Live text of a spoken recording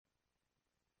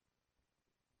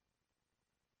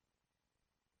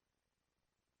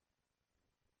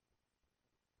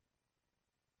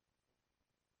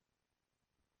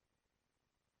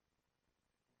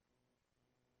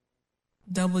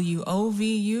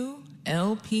WOVU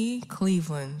LP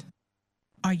Cleveland.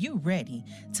 Are you ready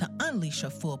to unleash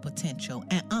your full potential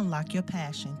and unlock your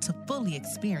passion to fully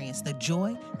experience the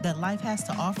joy that life has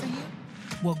to offer you?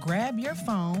 Well, grab your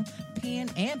phone, pen,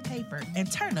 and paper and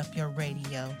turn up your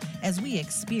radio as we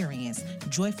experience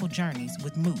Joyful Journeys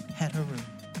with Mwt Het Heru.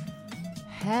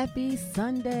 Happy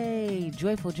Sunday,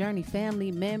 Joyful Journey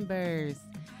family members.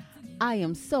 I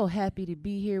am so happy to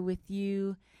be here with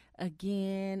you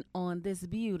again on this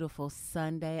beautiful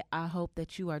Sunday. I hope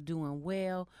that you are doing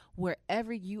well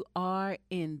wherever you are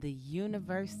in the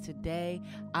universe today.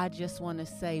 I just want to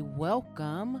say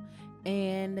welcome,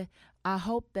 and I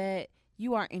hope that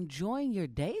you are enjoying your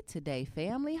day today,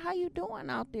 family. How you doing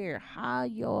out there? How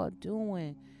y'all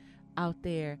doing out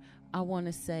there? I want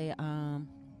to say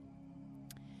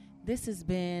this has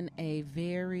been a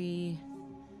very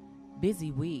busy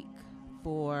week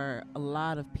for a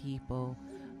lot of people.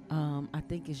 I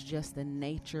think it's just the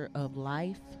nature of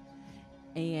life.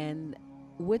 And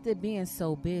with it being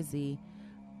so busy,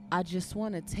 I just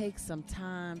want to take some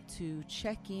time to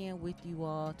check in with you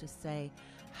all to say,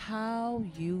 how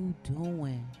you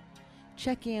doing?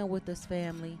 Check in with us,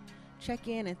 family. Check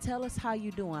in and tell us how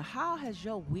you doing. How has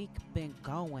your week been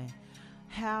going?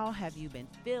 How have you been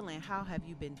feeling? How have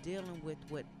you been dealing with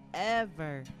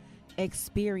whatever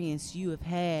experience you have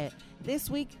had this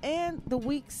week and the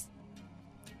weeks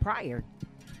prior?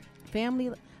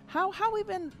 Family, how we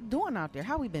been doing out there?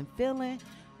 How we been feeling?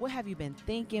 What have you been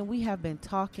thinking? We have been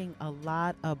talking a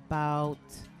lot about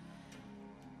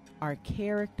our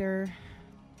character.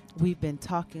 We've been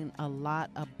talking a lot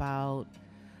about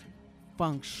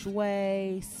feng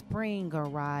shui, spring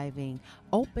arriving,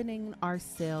 opening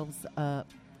ourselves up.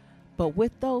 But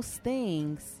with those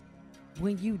things,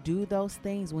 when you do those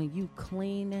things, when you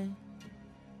cleaning,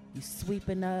 you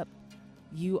sweeping up,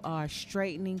 you are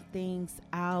straightening things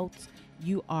out,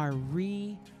 you are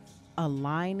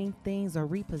realigning things or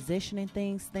repositioning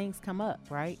things, things come up,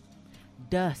 right?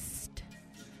 Dust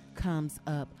comes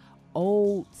up,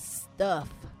 old stuff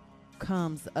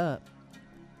comes up.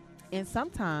 And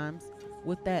sometimes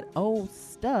with that old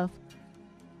stuff,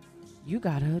 you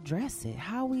gotta address it.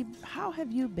 How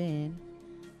have you been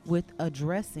with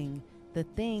addressing the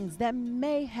things that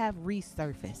may have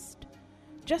resurfaced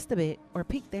just a bit or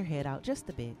peek their head out just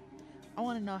a bit? I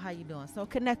want to know how you're doing. So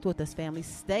connect with us, family.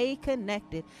 Stay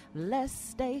connected. Let's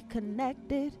stay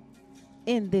connected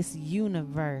in this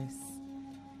universe,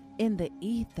 in the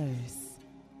ethers.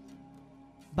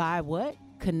 By what?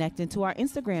 Connecting to our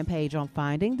Instagram page on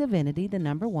Finding Divinity, the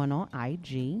 #1 on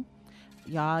IG.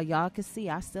 Y'all can see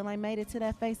I still ain't made it to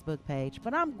that Facebook page,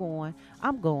 but I'm going.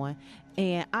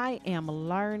 And I am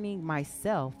learning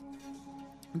myself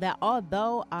that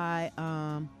although I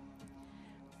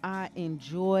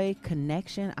enjoy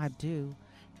connection, I do.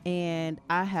 And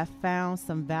I have found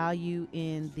some value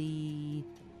in the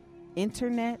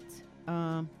internet.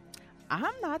 I'm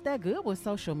not that good with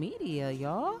social media,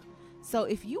 y'all. So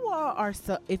if you are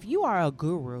a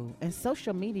guru and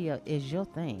social media is your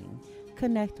thing,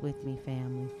 connect with me,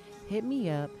 family. Hit me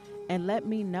up and let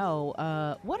me know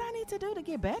what I need to do to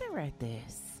get better at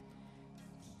this.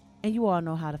 And you all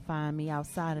know how to find me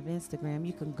outside of Instagram.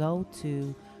 You can go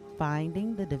to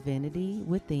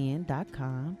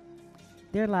findingthedivinitywithin.com.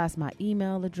 There lies my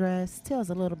email address.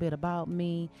 Tells a little bit about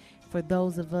me for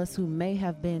those of us who may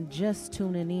have been just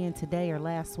tuning in today or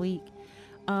last week.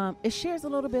 It shares a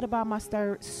little bit about my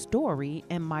story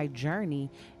and my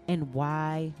journey and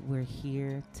why we're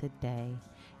here today.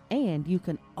 And you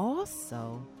can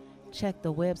also check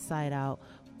the website out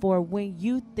for when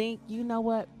you think, you know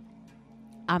what,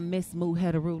 I missed Mwt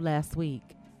Het Heru last week.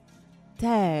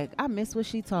 Tag, I missed what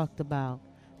she talked about.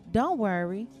 Don't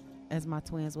worry, as my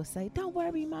twins would say, don't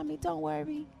worry, mommy, don't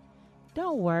worry.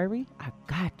 Don't worry, I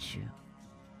got you.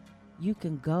 You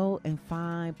can go and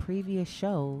find previous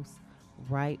shows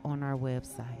right on our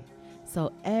website.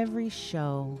 So every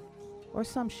show or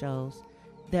some shows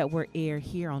that were aired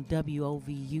here on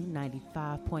WOVU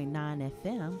 95.9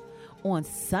 FM on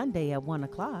Sunday at 1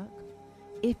 o'clock,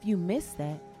 if you missed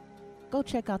that, go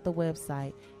check out the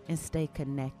website and stay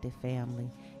connected,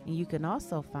 family. And you can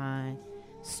also find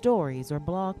stories or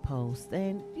blog posts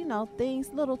and, things,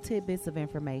 little tidbits of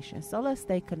information. So let's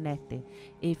stay connected.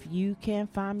 If you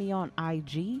can't find me on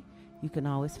IG, you can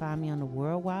always find me on the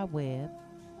World Wide Web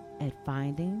at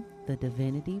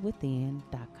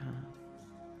findingthedivinitywithin.com.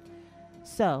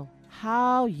 So,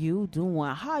 how you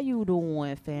doing? How you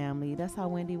doing, family? That's how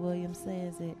Wendy Williams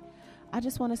says it. I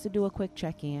just want us to do a quick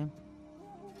check-in.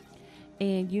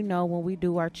 And when we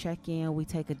do our check-in, we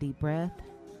take a deep breath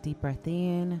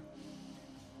in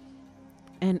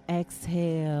and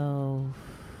exhale.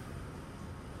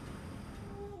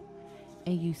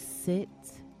 and you sit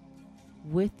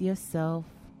with yourself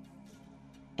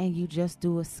and you just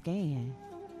do a scan.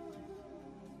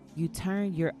 You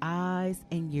turn your eyes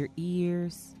and your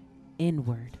ears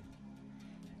inward,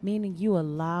 meaning you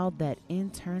allow that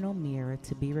internal mirror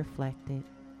to be reflected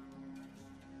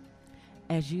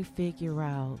as you figure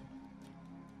out,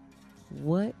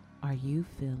 what are you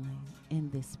feeling in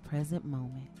this present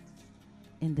moment,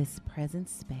 in this present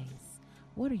space?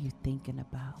 What are you thinking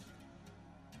about?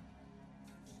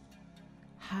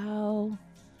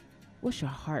 What's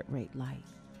your heart rate like?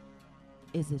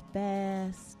 Is it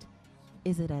fast?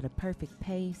 Is it at a perfect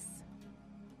pace?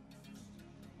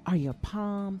 Are your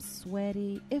palms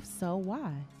sweaty? If so,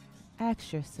 why?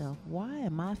 Ask yourself, why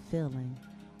am I feeling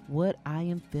what I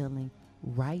am feeling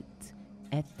right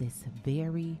at this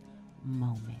very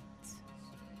moment?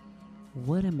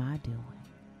 What am I doing?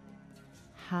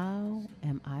 How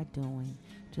am I doing?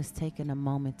 Just taking a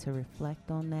moment to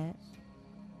reflect on that.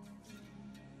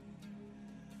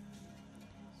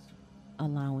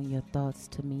 Allowing your thoughts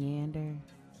to meander.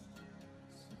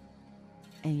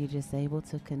 And you're just able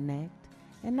to connect.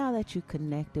 And now that you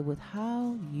connected with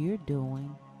how you're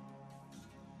doing,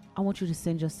 I want you to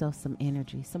send yourself some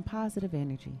energy, some positive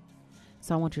energy.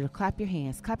 So I want you to clap your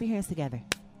hands together.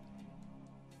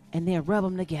 And then rub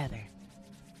them together.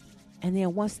 And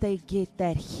then once they get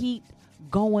that heat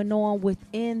going on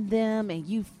within them and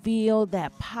you feel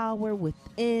that power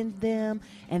within them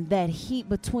and that heat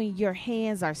between your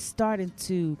hands are starting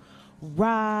to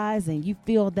rise and you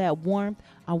feel that warmth,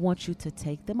 I want you to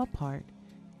take them apart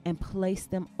and place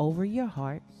them over your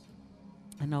heart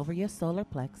and over your solar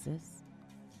plexus.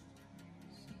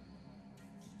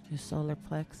 Your solar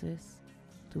plexus.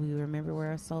 Do we remember where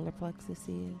our solar plexus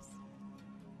is?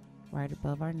 Right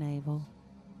above our navel.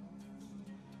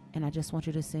 And I just want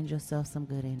you to send yourself some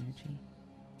good energy.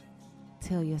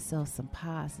 Tell yourself some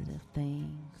positive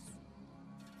things.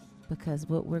 Because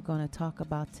what we're going to talk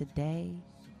about today,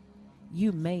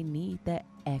 you may need that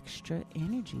extra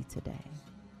energy today.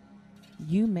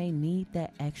 You may need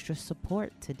that extra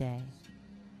support today.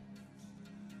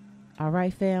 All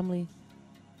right, family?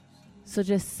 So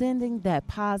just sending that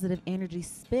positive energy,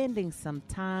 spending some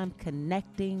time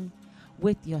connecting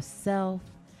with yourself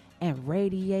and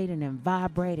radiating and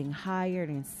vibrating higher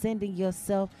and sending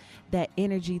yourself that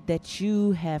energy that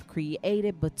you have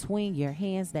created between your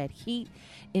hands, that heat.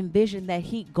 Envision that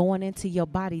heat going into your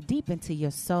body, deep into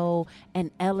your soul, and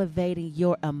elevating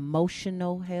your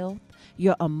emotional health,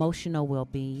 your emotional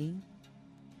well-being,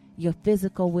 your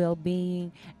physical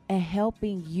well-being, and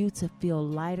helping you to feel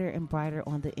lighter and brighter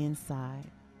on the inside.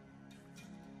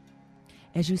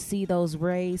 As you see those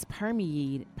rays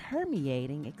permeating,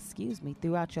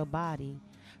 throughout your body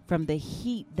from the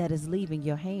heat that is leaving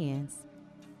your hands,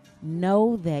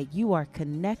 know that you are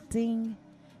connecting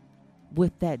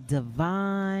with that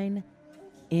divine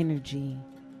energy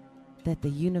that the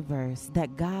universe,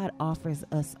 that God offers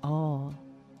us all.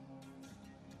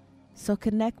 So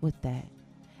connect with that.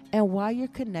 And while you're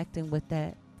connecting with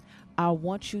that, I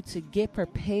want you to get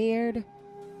prepared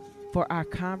for our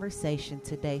conversation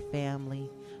today, family.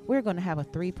 We're going to have a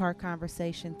 3-part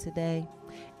conversation today.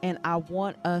 And I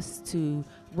want us to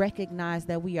recognize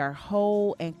that we are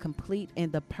whole and complete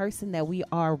in the person that we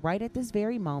are right at this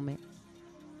very moment.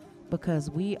 Because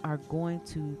we are going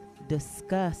to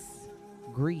discuss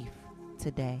grief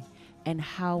today and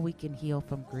how we can heal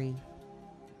from grief.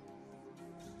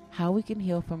 How we can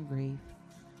heal from grief.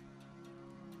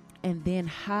 And then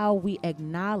how we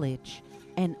acknowledge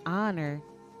and honor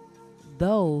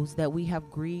those that we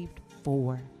have grieved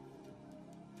for,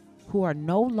 who are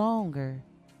no longer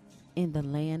in the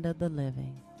land of the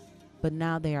living, but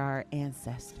now they are our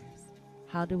ancestors.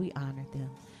 How do we honor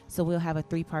them? So we'll have a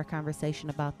 3-part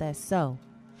conversation about that. So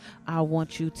I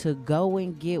want you to go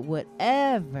and get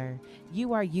whatever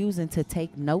you are using to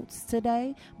take notes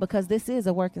today, because this is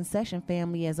a working session,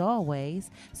 family, as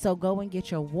always. So go and get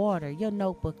your water, your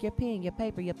notebook, your pen, your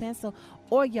paper, your pencil,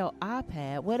 or your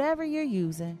iPad, whatever you're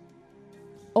using.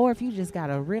 Or if you just got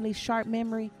a really sharp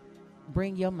memory,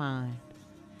 bring your mind.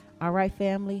 All right,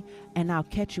 family? And I'll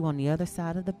catch you on the other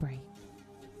side of the break.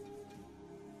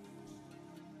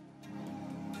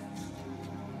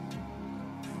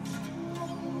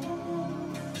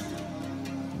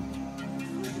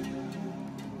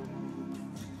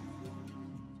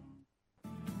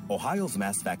 Ohio's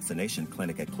mass vaccination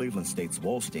clinic at Cleveland State's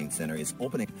Wolstein Center is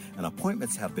opening, and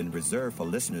appointments have been reserved for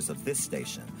listeners of this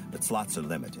station, but slots are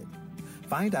limited.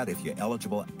 Find out if you're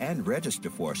eligible and register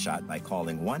for a shot by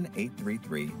calling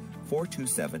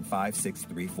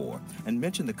 1-833-427-5634 and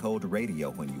mention the code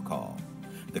radio when you call.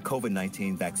 The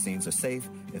COVID-19 vaccines are safe,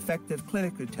 effective,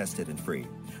 clinically tested, and free.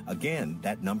 Again,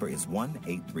 that number is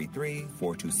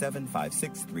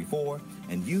 1-833-427-5634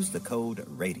 and use the code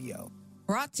RADIO.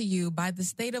 Brought to you by the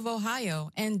state of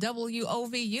Ohio and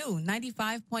WOVU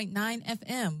 95.9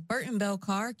 FM, Burton Bell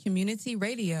Carr Community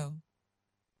Radio.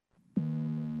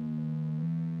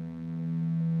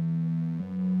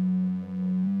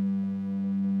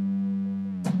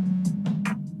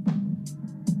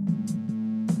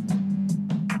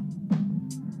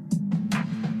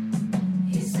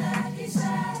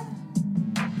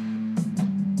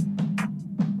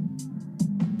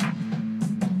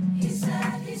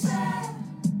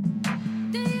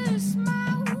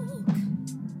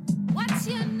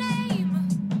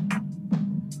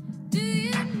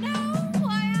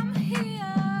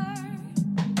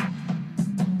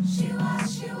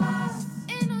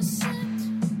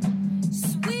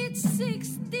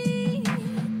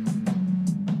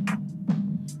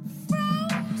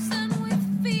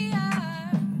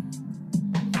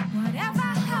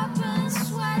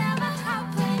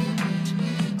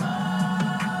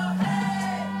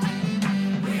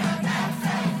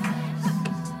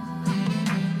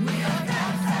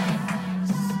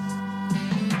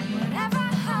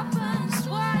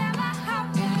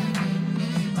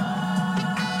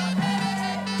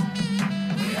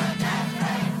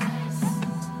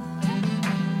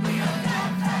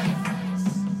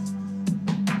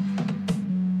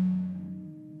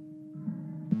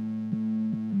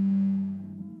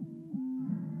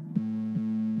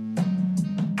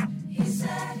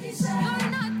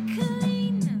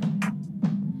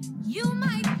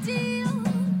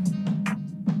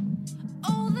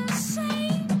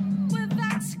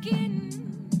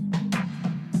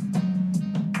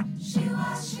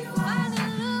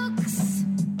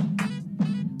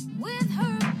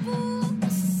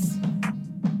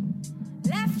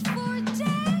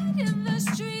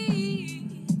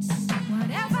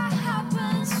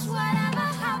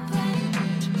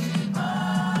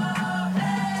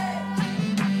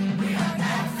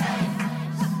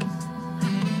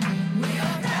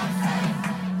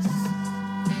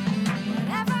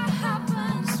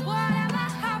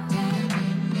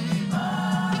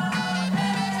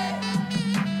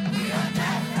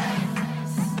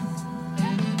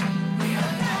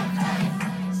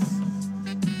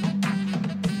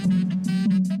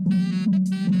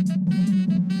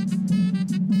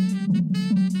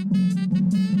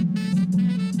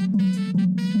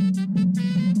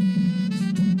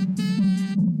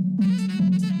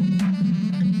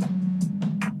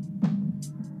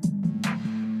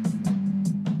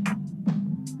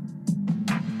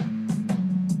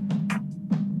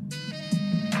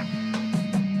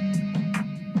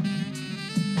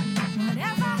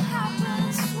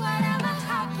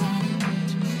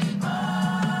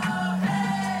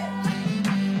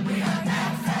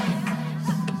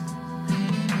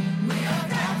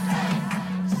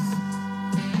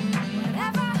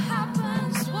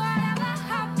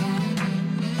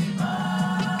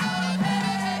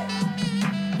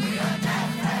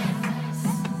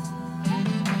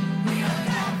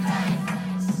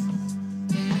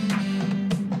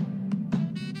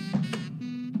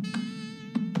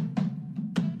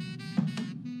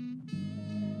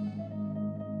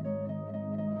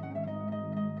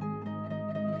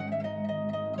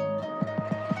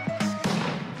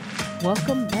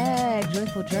 Welcome back,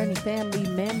 Joyful Journey family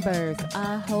members.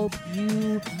 I hope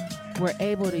you were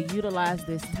able to utilize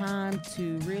this time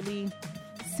to really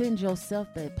send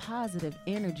yourself that positive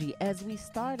energy as we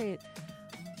started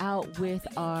out with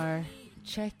our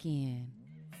check-in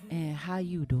and how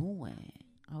you doing,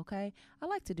 okay? I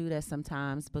like to do that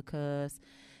sometimes because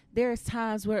there's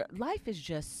times where life is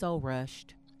just so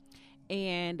rushed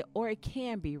or it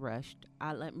can be rushed.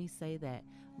 Let me say that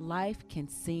life can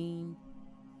seem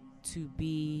to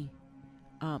be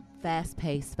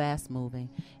fast-paced, fast-moving.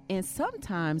 And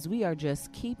sometimes we are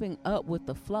just keeping up with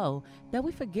the flow that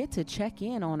we forget to check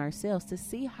in on ourselves to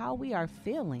see how we are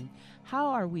feeling. How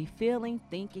are we feeling,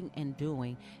 thinking, and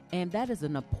doing? And that is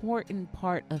an important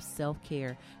part of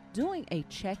self-care. Doing a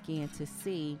check-in to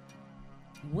see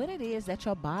what it is that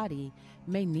your body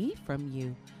may need from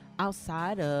you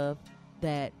outside of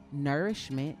that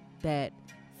nourishment,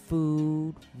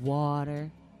 food,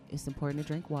 water. It's important to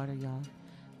drink water, y'all.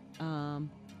 And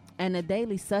a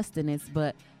daily sustenance,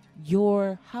 but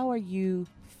how are you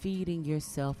feeding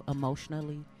yourself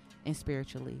emotionally and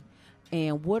spiritually?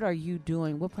 And what are you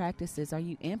doing? What practices are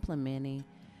you implementing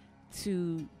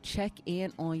to check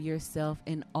in on yourself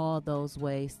in all those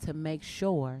ways to make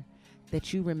sure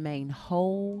that you remain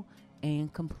whole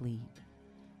and complete?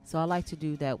 So I like to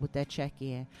do that with that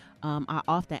check-in. I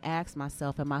often ask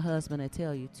myself, and my husband will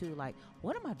tell you too, like,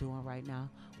 what am I doing right now?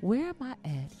 Where am I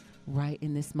at right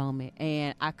in this moment?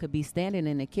 And I could be standing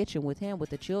in the kitchen with him with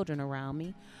the children around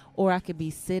me, or I could be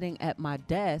sitting at my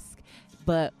desk,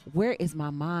 but where is my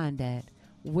mind at?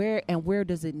 Where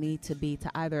does it need to be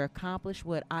to either accomplish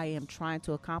what I am trying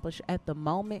to accomplish at the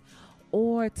moment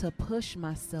or to push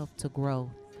myself to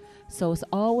grow? So it's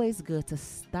always good to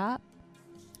stop,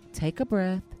 take a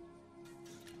breath,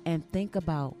 and think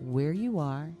about where you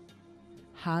are,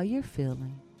 how you're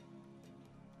feeling,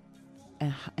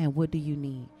 and what do you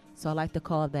need. So I like to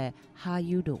call that how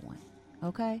you doing.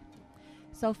 Okay?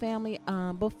 So family,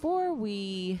 before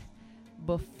we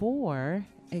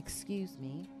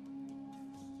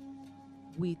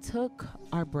took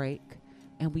our break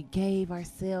and we gave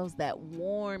ourselves that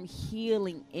warm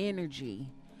healing energy,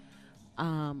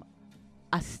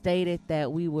 I stated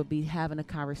that we would be having a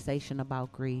conversation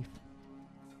about grief,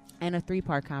 and a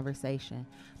 3-part conversation.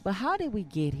 But how did we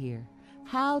get here?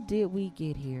 How did we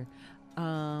get here?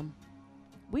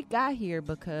 We got here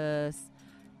because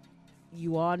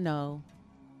you all know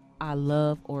I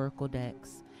love oracle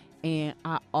decks, and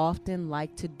I often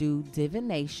like to do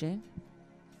divination,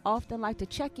 often like to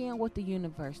check in with the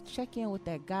universe, check in with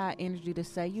that God energy to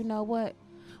say, you know what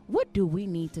do we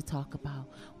need to talk about?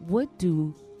 What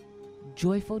do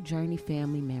Joyful Journey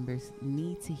family members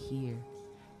need to hear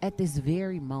at this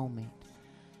very moment?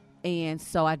 And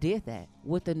so I did that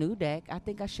with a new deck. I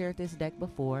think I shared this deck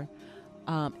before.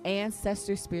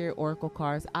 Ancestor Spirit Oracle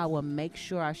cards. I will make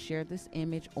sure I share this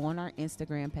image on our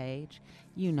Instagram page.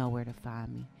 You know where to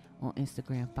find me on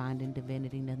Instagram, Finding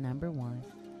Divinity, the number 1.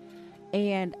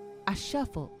 And I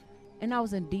shuffled, and I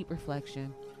was in deep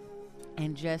reflection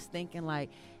and just thinking, like,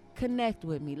 connect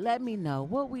with me. Let me know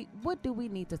what do we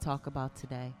need to talk about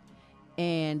today.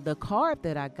 And the card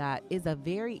that I got is a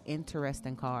very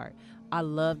interesting card. I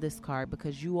love this card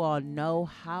because you all know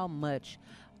how much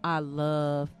I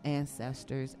love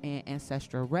ancestors and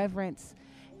ancestral reverence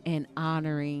and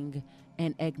honoring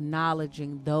and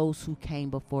acknowledging those who came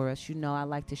before us. You know, I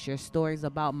like to share stories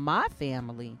about my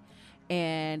family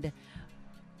and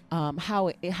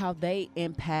how they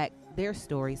impact, their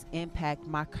stories impact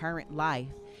my current life.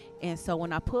 And so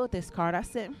when I pulled this card, I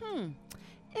said,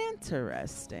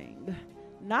 interesting.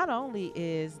 Not only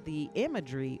is the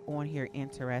imagery on here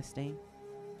interesting,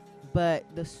 but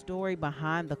the story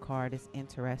behind the card is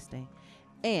interesting.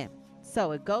 And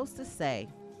so it goes to say,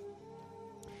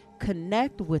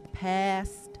 connect with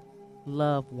past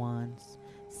loved ones.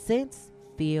 Sense,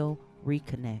 feel,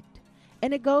 reconnect.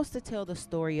 And it goes to tell the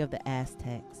story of the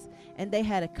Aztecs. And they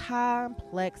had a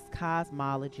complex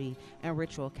cosmology and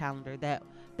ritual calendar that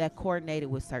coordinated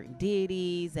with certain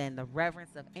deities and the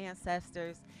reverence of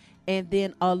ancestors. And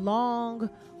then along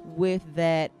with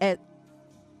that,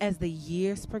 as the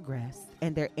years progressed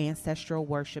and their ancestral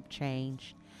worship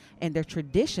changed and their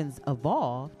traditions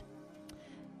evolved,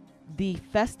 the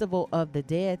Festival of the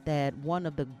Dead, that one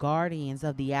of the guardians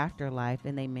of the afterlife,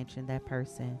 and they mentioned that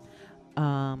person,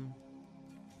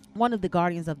 one of the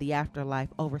guardians of the afterlife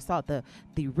oversaw the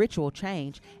ritual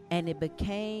change, and it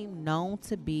became known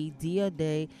to be Dia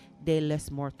de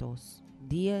los Muertos,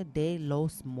 Dia de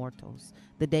los Muertos,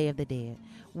 the Day of the Dead,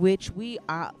 which we've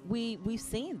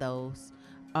seen those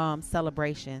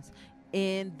celebrations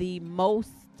in the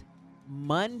most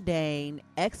mundane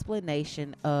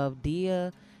explanation of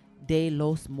Dia de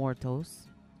los Muertos.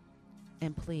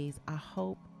 And please, I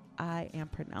hope I am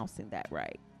pronouncing that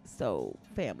right. So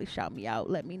family, shout me out.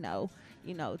 Let me know.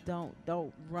 You know,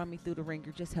 don't run me through the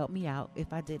ringer. Just help me out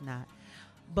if I did not.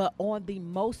 But on the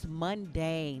most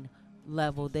mundane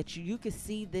level that you can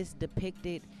see this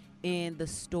depicted in the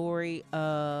story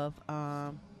of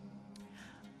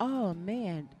oh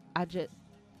man,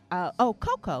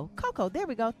 Coco, there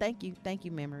we go. Thank you,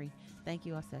 memory. Thank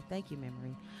you,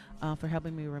 memory, for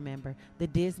helping me remember. The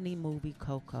Disney movie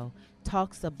Coco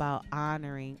talks about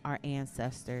honoring our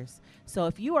ancestors. So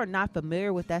if you are not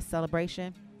familiar with that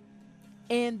celebration,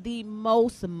 in the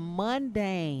most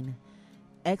mundane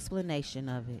explanation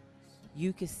of it,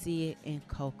 you can see it in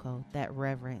Coco, that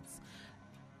reverence.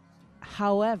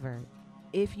 However,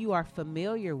 if you are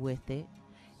familiar with it,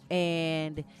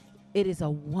 and it is a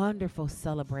wonderful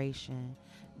celebration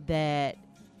that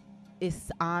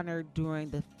is honored during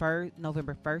the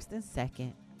November 1st and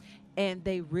 2nd. And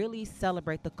they really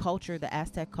celebrate the culture, the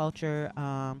Aztec culture.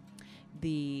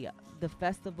 The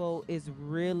festival is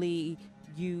really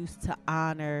used to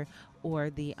honor, or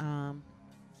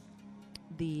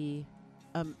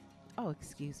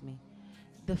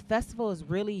the festival is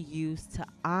really used to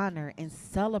honor and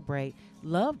celebrate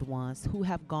loved ones who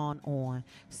have gone on.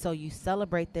 So you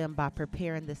celebrate them by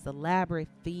preparing this elaborate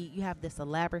feast. You have this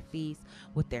elaborate feast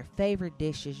with their favorite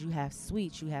dishes. You have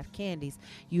sweets, you have candies,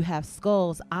 you have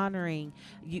skulls honoring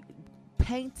you,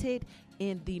 painted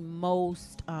in the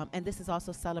most, and this is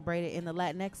also celebrated in the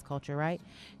Latinx culture, right?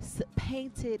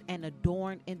 Painted and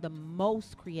adorned in the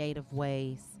most creative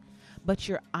ways. But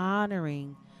you're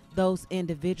honoring those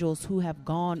individuals who have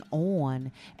gone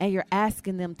on, and you're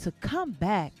asking them to come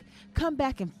back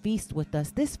and feast with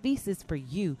us. This feast is for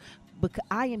you, because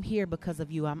I am here because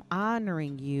of you. I'm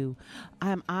honoring you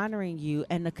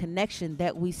and the connection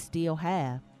that we still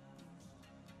have,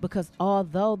 because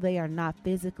although they are not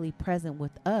physically present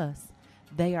with us,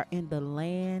 they are in the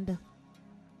land.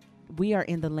 We are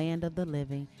in the land of the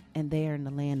living, and they are in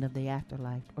the land of the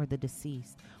afterlife, or the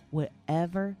deceased.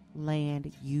 Whatever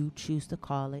land you choose to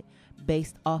call it,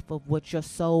 based off of what your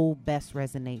soul best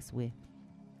resonates with.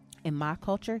 In my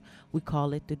culture, we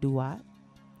call it the duat.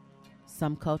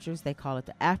 Some cultures, they call it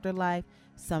the afterlife.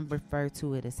 Some refer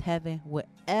to it as heaven.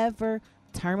 Whatever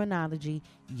terminology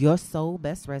your soul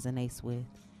best resonates with,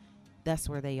 that's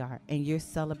where they are. And you're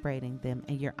celebrating them,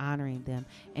 and you're honoring them,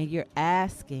 and you're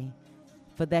asking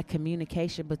for that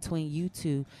communication between you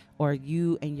two, or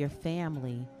you and your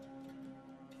family,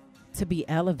 to be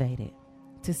elevated,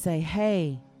 to say,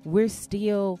 hey, we're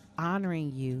still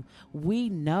honoring you. We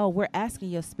know, we're asking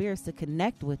your spirits to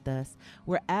connect with us.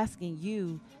 We're asking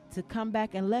you to come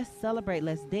back, and let's celebrate,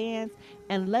 let's dance,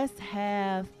 and let's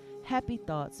have happy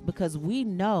thoughts, because we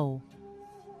know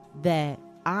that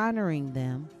honoring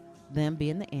them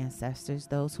being the ancestors,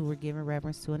 those who were given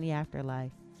reverence to in the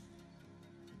afterlife,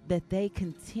 that they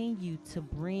continue to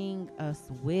bring us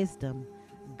wisdom,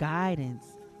 guidance,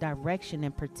 direction,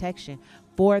 and protection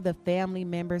for the family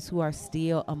members who are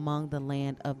still among the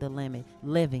land of the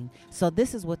living. So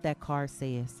this is what that card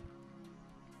says.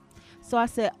 So I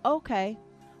said, okay,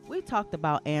 we talked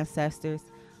about ancestors,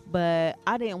 but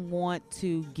I didn't want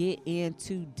to get in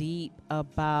too deep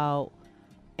about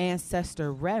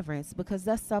ancestor reverence, because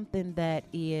that's something that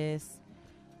is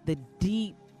the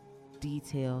deep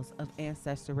details of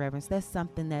ancestor reverence. That's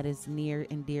something that is near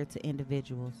and dear to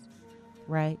individuals,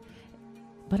 right?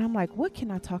 But I'm like, what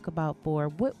can I talk about for?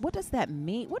 What does that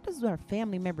mean? What does our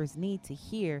family members need to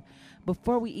hear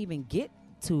before we even get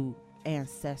to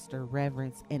ancestor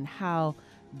reverence and how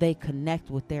they connect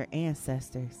with their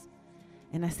ancestors?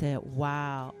 And I said,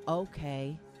 wow,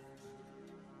 okay.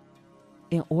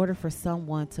 In order for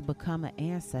someone to become an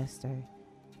ancestor,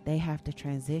 they have to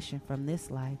transition from this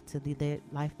life to the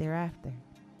life thereafter.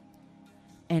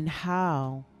 And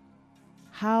how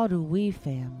do we,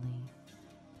 family,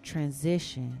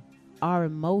 transition our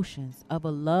emotions of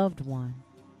a loved one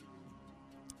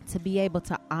to be able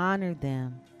to honor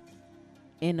them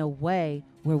in a way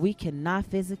where we cannot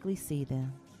physically see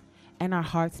them, and our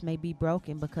hearts may be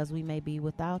broken because we may be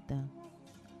without them?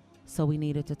 So we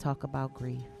needed to talk about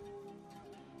grief.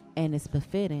 And it's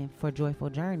befitting for Joyful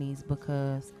Journeys,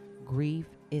 because grief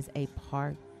is a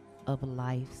part of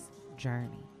life's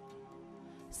journey.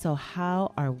 So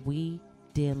how are we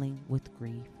dealing with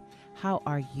grief? How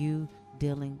are you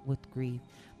dealing with grief?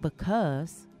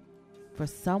 Because for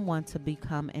someone to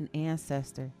become an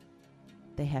ancestor,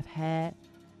 they have had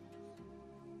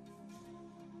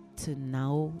to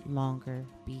no longer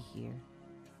be here.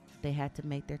 They had to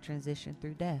make their transition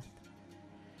through death.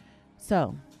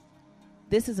 So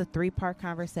this is a 3-part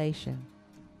conversation.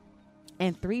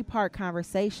 And 3-part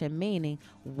conversation meaning,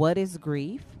 what is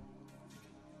grief?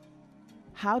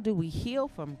 How do we heal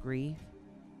from grief?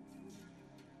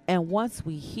 And once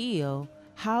we heal,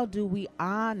 how do we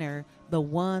honor the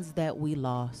ones that we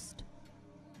lost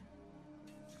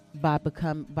by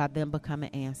them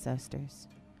becoming ancestors?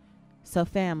 So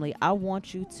family, I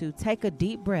want you to take a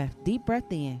deep breath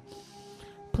in.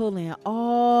 Pull in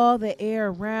all the air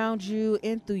around you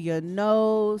in through your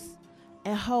nose,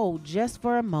 and hold just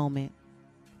for a moment.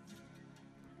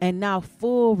 And now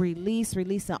full release,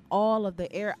 releasing all of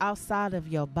the air outside of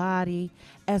your body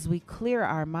as we clear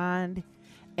our mind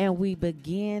and we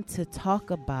begin to talk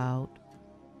about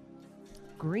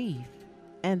grief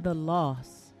and the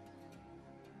loss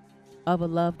of a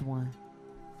loved one.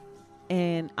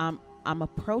 And I'm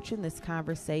approaching this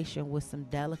conversation with some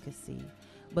delicacy,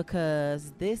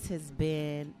 because this has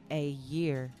been a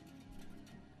year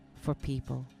for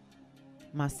people,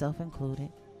 myself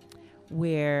included,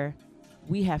 where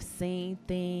we have seen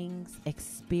things,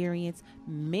 experienced.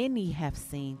 Many have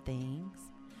seen things.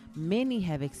 Many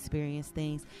have experienced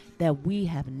things that we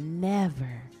have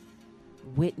never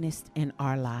witnessed in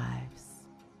our lives.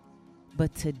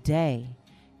 But today,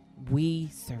 we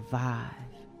survive.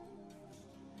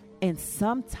 And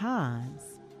sometimes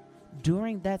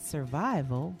during that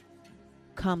survival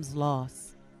comes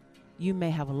loss. You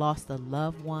may have lost a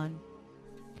loved one,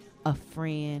 a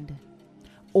friend,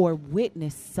 or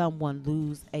witnessed someone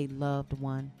lose a loved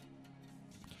one,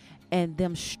 and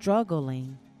them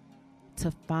struggling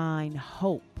to find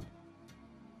hope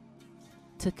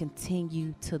to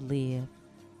continue to live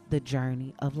the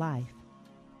journey of life.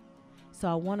 So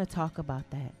I want to talk about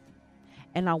that.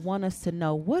 And I want us to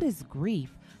know, what is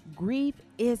grief? Grief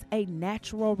is a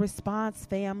natural response,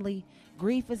 family.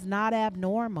 Grief is not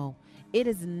abnormal. It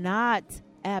is not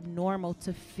abnormal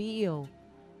to feel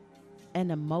an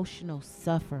emotional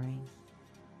suffering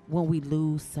when we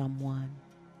lose someone.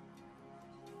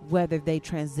 Whether they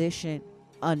transition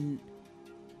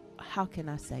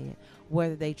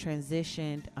whether they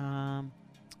transitioned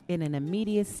in an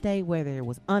immediate state, whether it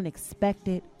was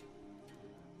unexpected,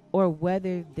 or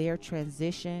whether their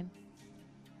transition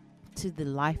to the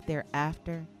life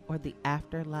thereafter or the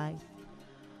afterlife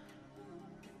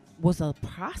was a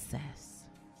process.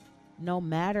 No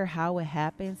matter how it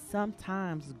happens,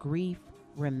 sometimes grief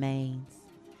remains.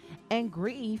 And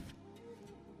grief,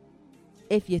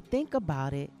 if you think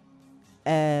about it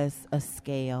as a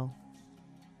scale,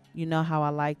 you know how I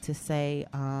like to say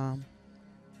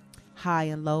high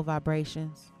and low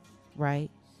vibrations,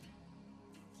 right?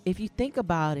 If you think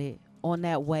about it on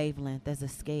that wavelength as a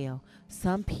scale,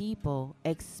 some people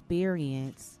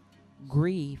experience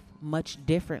grief much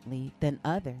differently than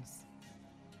others.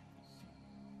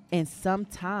 And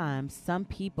sometimes some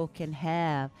people can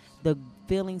have the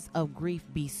feelings of grief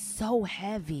be so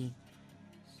heavy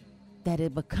that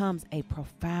it becomes a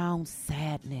profound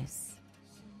sadness,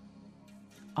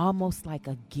 almost like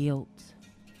a guilt,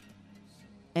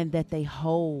 and that they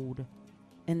hold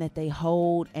and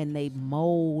they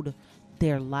mold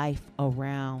their life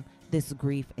around this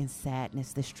grief and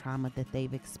sadness, this trauma that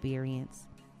they've experienced.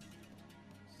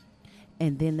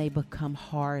 And then they become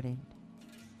hardened.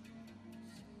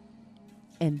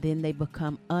 And then they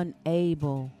become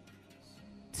unable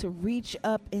to reach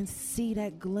up and see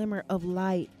that glimmer of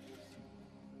light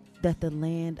that the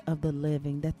land of the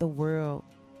living, that the world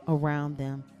around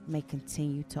them may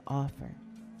continue to offer.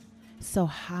 So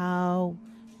how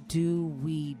do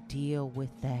we deal with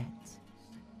that?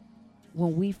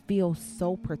 When we feel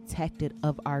so protected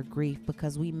of our grief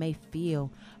because we may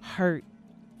feel hurt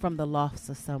from the loss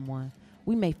of someone.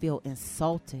 We may feel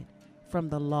insulted from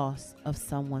the loss of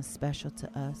someone special to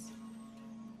us.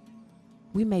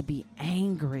 We may be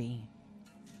angry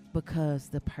because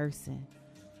the person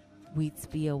we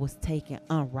feel was taken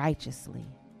unrighteously.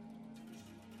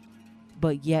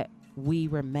 But yet we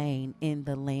remain in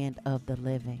the land of the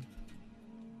living.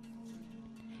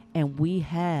 And we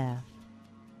have,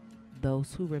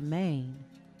 those who remain,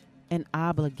 an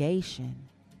obligation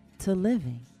to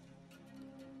living.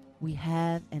 We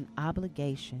have an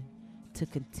obligation to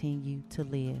continue to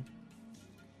live.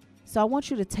 So I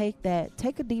want you to take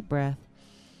a deep breath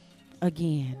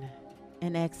again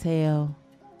and exhale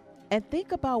and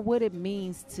think about what it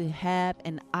means to have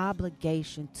an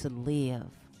obligation to live.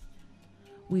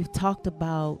 We've talked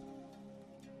about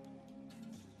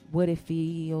what it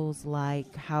feels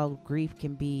like, how grief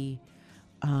can be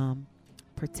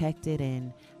protected,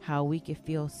 and how we can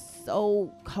feel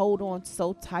so, hold on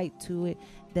so tight to it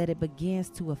that it begins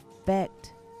to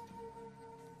affect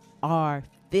our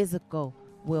physical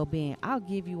well-being. I'll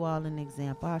give you all an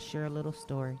example. I'll share a little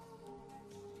story.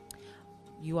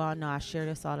 You all know I share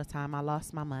this all the time. I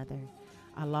lost my mother.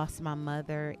 I lost my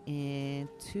mother in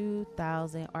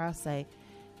 2000, or I'll say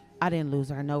I didn't lose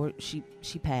her. I know she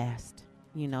passed.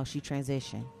 You know, she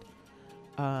transitioned.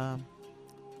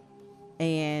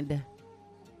 And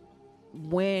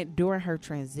during her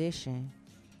transition,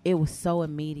 it was so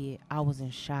immediate. I was in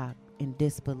shock and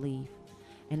disbelief,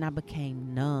 and I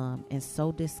became numb and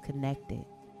so disconnected.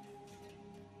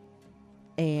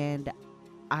 And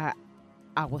I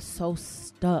was so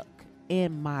stuck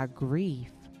in my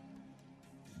grief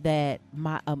that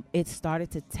it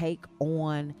started to take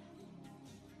on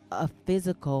a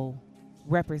physical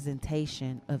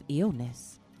representation of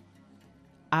illness.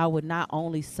 I would not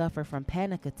only suffer from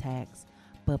panic attacks,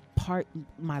 but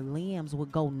my limbs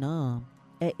would go numb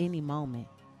at any moment.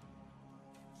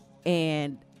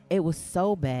 And it was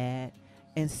so bad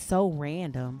and so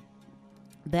random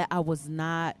that I was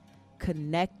not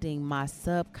connecting my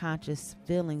subconscious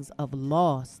feelings of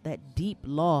loss, that deep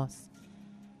loss.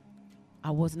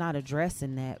 I was not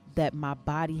addressing that my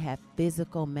body had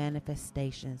physical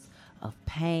manifestations of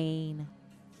pain,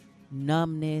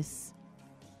 numbness,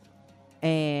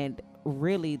 and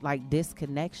really like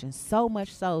disconnection, so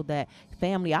much so that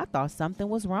family, I thought something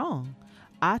was wrong.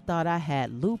 I thought I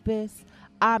had lupus.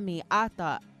 I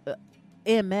thought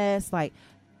MS, like,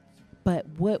 but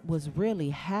what was really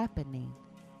happening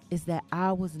is that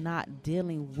I was not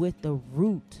dealing with the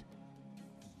root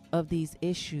of these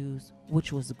issues,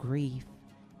 which was grief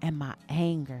and my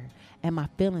anger and my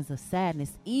feelings of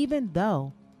sadness, even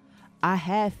though I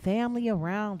had family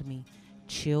around me,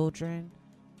 children,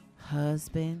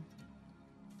 husband,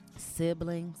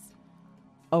 siblings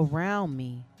around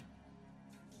me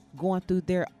going through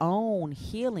their own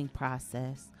healing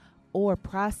process or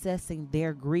processing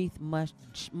their grief much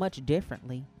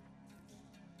differently.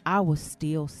 I was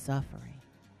still suffering.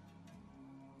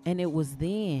 And it was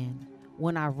then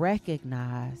when I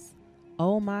recognized,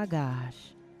 oh my gosh,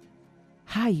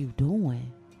 how you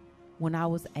doing? When I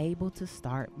was able to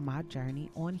start my journey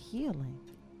on healing.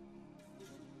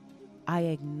 I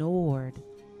ignored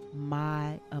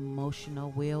my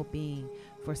emotional well-being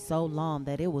for so long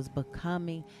that it was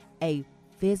becoming a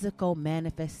physical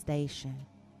manifestation.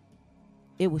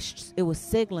 It was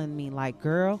signaling me like,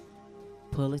 girl,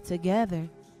 pull it together.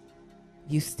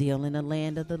 You still in the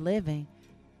land of the living.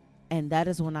 And that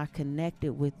is when I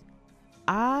connected with,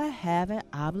 I have an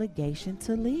obligation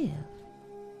to live.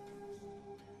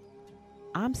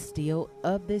 I'm still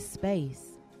of this space.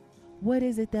 What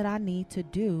is it that I need to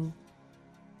do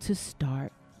to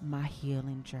start my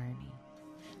healing journey?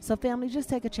 So family, just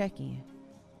take a check-in.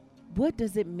 What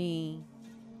does it mean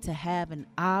to have an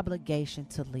obligation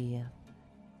to live?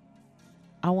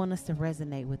 I want us to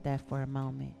resonate with that for a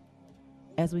moment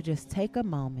as we just take a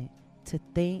moment to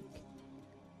think,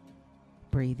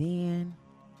 breathe in,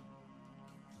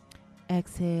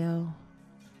 exhale,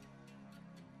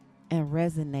 and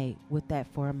resonate with that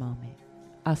for a moment.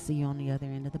 I'll see you on the other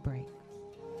end of the break.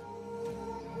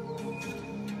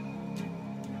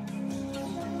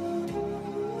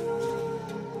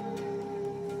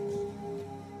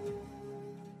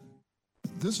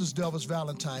 This is Delvis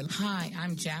Valentine. Hi,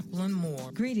 I'm Jacqueline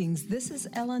Moore. Greetings, this is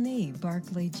Eleni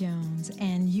Barclay Jones,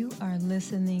 and you are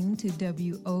listening to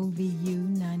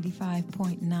WOVU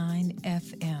 95.9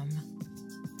 FM.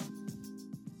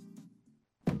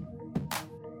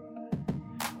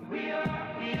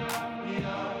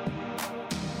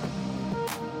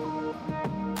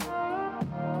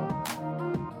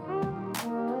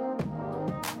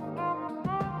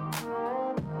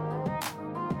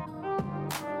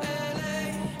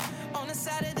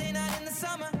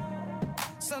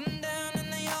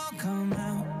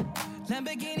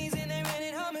 Lamborghinis and they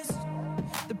rented hummus.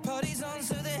 The party's on,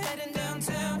 so they're heading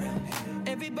downtown.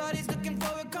 Everybody's looking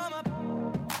for a come up,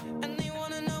 and they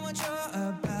wanna know what you're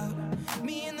about.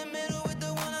 Me in the middle with the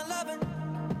one I love, and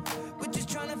we're just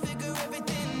trying to figure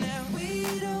everything out.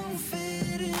 We don't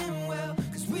fit in well,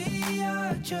 'cause we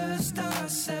are just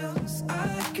ourselves.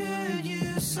 I could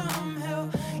use some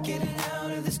help getting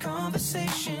out of this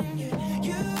conversation. Yeah,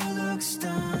 you look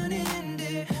stunning,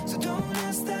 dear, so don't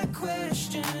ask that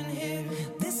question here.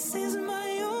 This is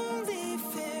my only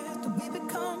fear, that we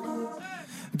become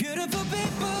beautiful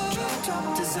people. Drop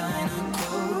top designer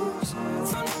clothes,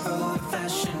 front row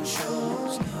fashion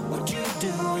shows. What you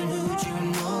do and who'd you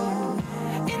know?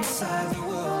 Inside the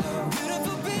world of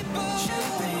beautiful people.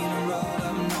 Champagne and roll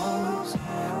up nose,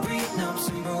 prenups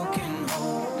and broken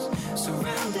homes.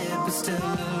 Surrounded but still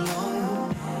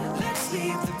alone. Let's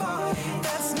leave the party.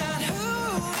 That's not who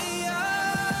we are.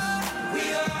 We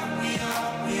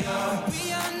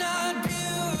are not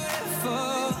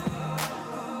beautiful.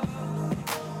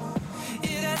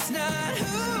 Yeah, that's not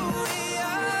who we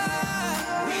are.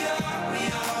 We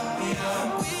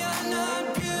are not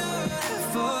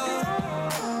beautiful.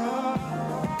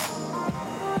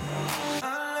 I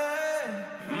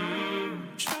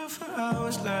let chill for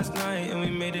hours last night and we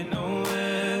made it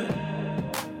nowhere.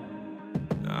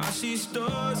 Now I see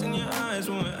stars in your eyes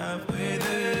when we're halfway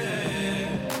there.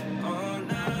 Oh,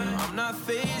 nah, I'm not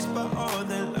fazed by all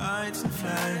the lights and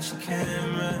flashy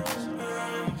cameras.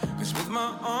 'Cause with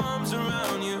my arms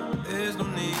around you, there's no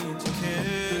need to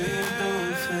care. We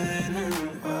don't fit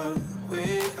in well, we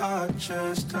are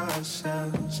just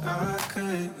ourselves. I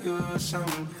could use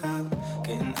some help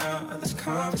getting out of this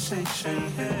conversation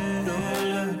here. No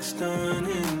looks done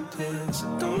in this, so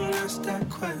don't ask that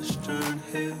question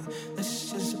here.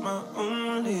 This is my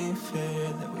only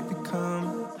fear, that we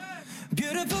become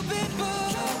beautiful people.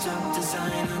 Top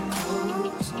designer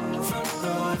clothes, front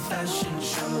row fashion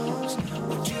shows.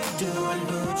 What you do and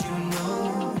who'd you know?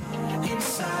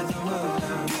 Inside the world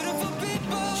of beautiful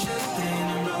people. Champagne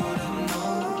and rolled up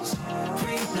nose,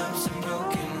 prenups and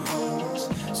broken homes.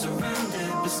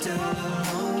 Surrounded but still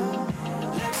alone.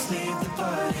 Let's leave the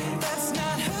party. That's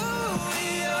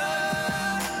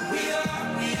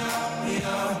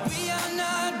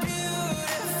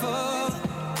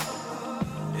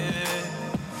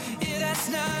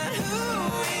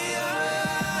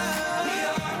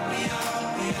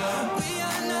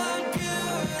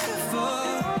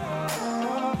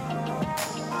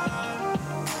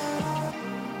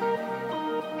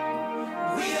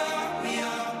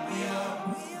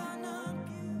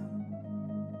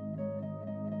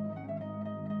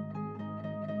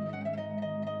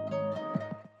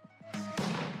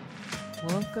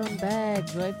Welcome back,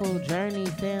 Joyful Journey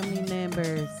family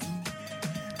members.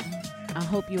 I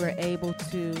hope you are able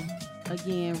to,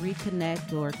 again,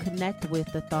 reconnect or connect with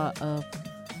the thought of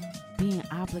being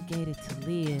obligated to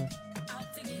live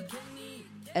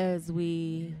as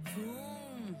we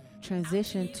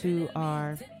transition to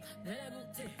our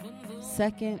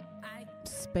second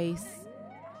space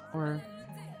or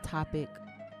topic,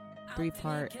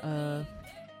 3-part of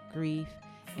grief,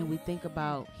 and we think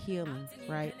about healing,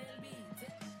 right?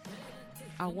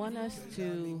 I want us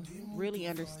to really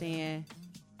understand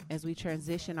as we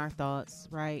transition our thoughts,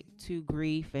 right, to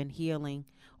grief and healing,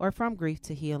 or from grief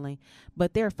to healing.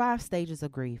 But there are 5 stages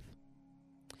of grief.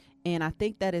 And I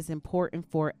think that is important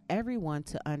for everyone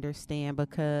to understand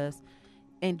because,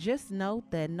 and just note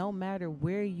that no matter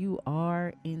where you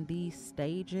are in these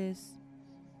stages,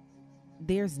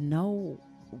 there's no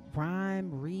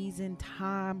rhyme, reason,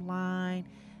 timeline,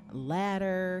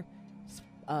 ladder,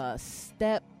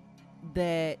 step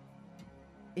that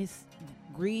is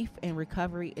grief and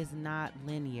recovery is not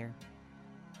linear.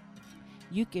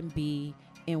 You can be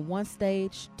in one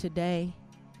stage today,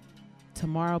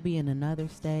 tomorrow be in another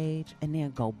stage, and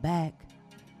then go back.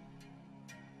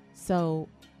 So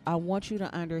I want you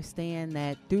to understand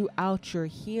that throughout your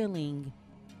healing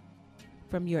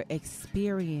from your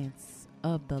experience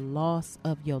of the loss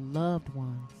of your loved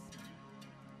ones,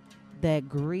 that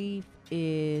grief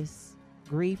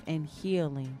and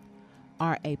healing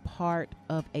are a part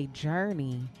of a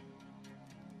journey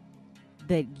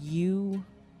that you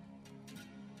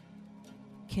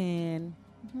can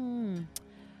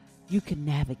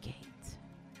navigate.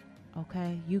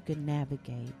 Okay? You can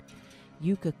navigate.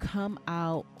 You could come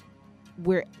out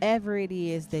wherever it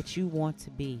is that you want to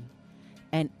be.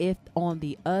 And if on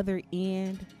the other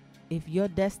end, if your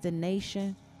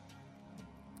destination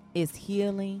is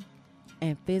healing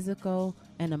and physical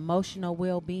and emotional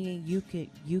well-being, you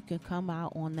can come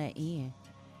out on that end.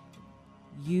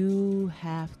 You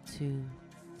have to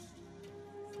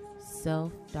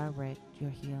self-direct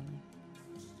your healing.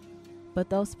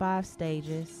 But those 5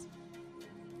 stages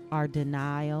are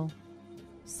denial,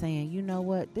 saying, you know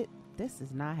what, this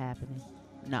is not happening.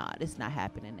 Nah, this is not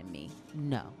happening to me.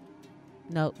 No,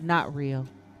 not real.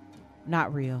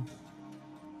 Not real.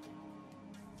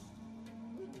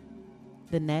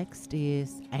 The next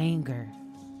is anger.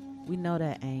 We know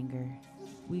that anger.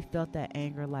 We felt that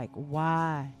anger, like,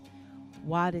 why?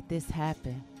 Why did this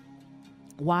happen?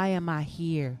 Why am I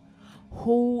here?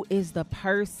 Who is the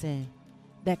person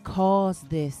that caused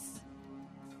this?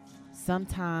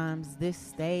 Sometimes this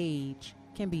stage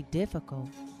can be difficult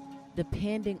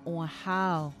depending on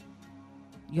how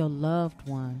your loved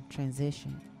one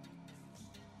transitioned.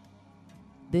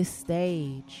 This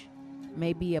stage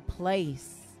may be a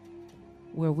place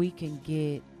where we can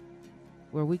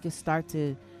start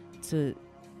to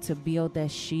build that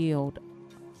shield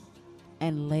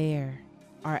and layer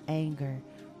our anger,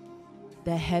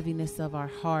 that heaviness of our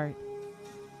heart,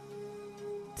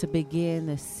 to begin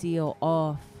to seal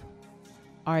off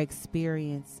our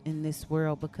experience in this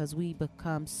world, because we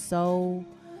become so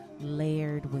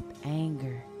layered with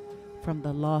anger from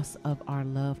the loss of our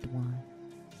loved one.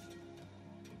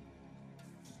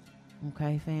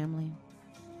 Okay, family?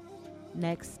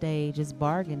 Next stage is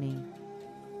bargaining.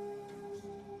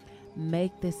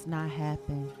 Make this not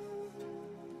happen.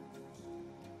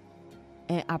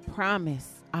 And I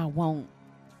promise I won't,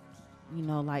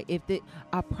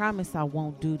 I promise I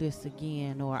won't do this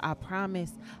again, or I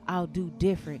promise I'll do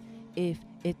different if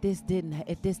this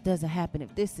doesn't happen,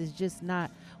 if this is just not,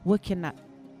 what can I,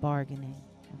 bargaining,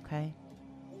 okay?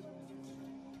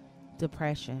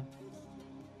 Depression.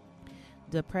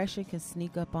 Depression can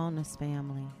sneak up on us,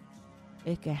 family.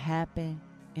 It can happen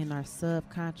in our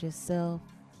subconscious self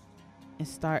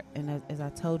and as I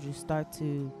told you, start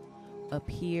to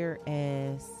appear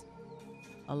as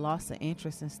a loss of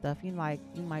interest and stuff. You might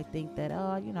think that,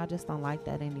 I just don't like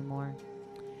that anymore.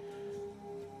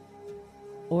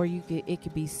 Or it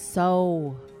could be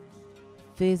so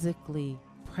physically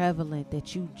prevalent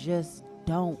that you just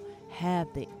don't have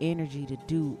the energy to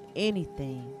do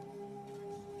anything.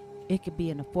 It could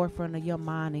be in the forefront of your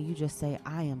mind and you just say,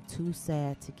 I am too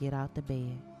sad to get out the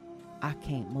bed. I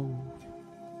can't move.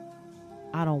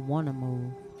 I don't want to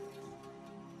move.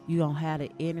 You don't have the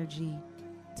energy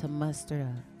to muster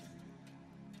up.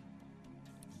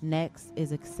 Next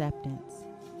is acceptance.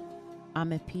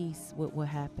 I'm at peace with what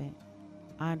happened.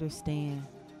 I understand.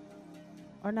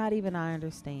 Or not even I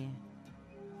understand.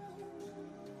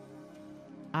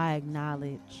 I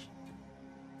acknowledge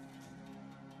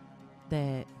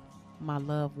that my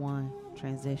loved one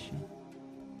transitioned.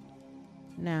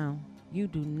 Now, You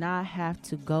do not have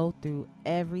to go through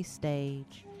every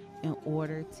stage in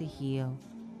order to heal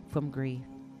from grief.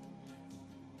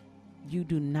 You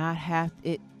do not have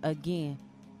it. Again,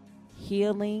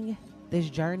 healing, this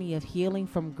journey of healing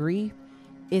from grief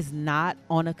is not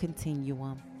on a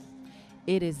continuum.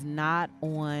 It is not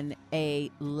on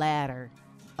a ladder,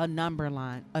 a number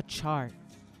line, a chart.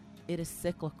 It is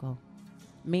cyclical,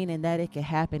 meaning that it can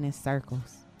happen in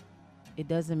circles. It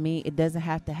doesn't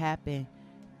have to happen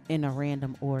in a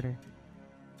random order.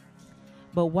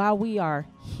 But while we are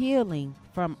healing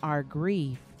from our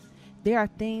grief, there are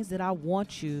things that I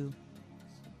want you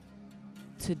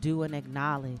to do and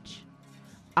acknowledge.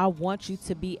 I want you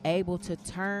to be able to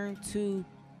turn to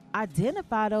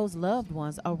identify those loved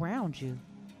ones around you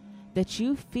that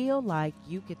you feel like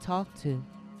you could talk to.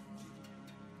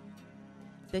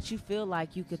 That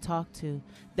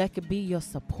could be your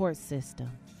support system.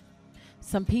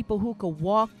 Some people who could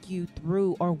walk you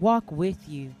through or walk with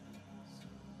you,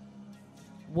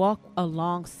 walk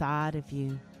alongside of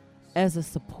you as a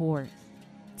support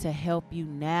to help you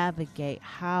navigate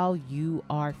how you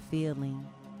are feeling.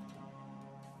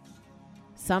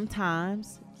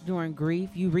 Sometimes during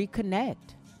grief, you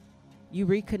reconnect. You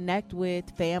reconnect with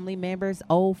family members,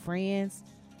 old friends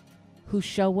who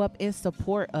show up in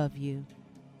support of you.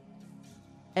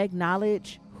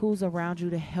 Acknowledge who's around you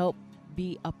to help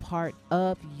be a part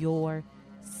of your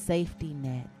safety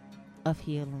net of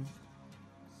healing.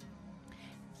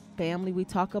 Family, we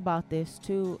talk about this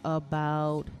too,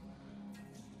 about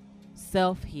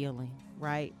self-healing,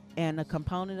 right? And a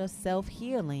component of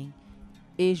self-healing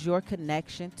is your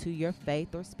connection to your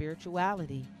faith or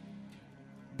spirituality.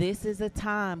 This is a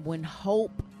time when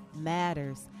hope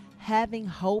matters. Having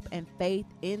hope and faith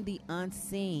in the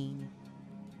unseen,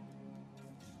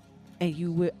 and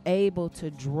you were able to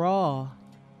draw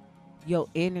your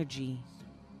energy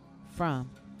from.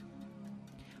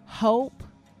 Hope,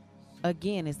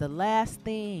 again, is the last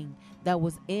thing that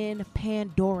was in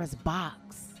Pandora's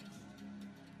box.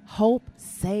 Hope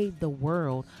saved the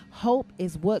world. Hope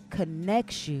is what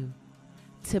connects you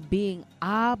to being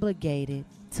obligated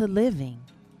to living.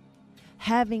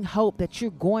 Having hope that you're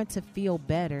going to feel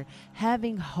better.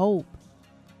 Having hope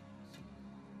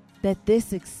that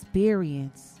this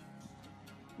experience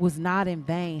was not in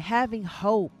vain. Having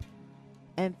hope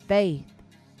and faith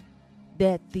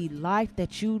that the life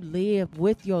that you lived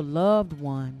with your loved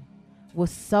one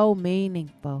was so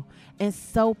meaningful and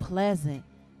so pleasant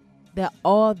that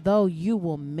although you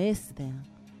will miss them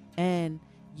and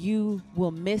you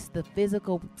will miss the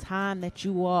physical time that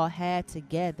you all had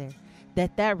together,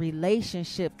 that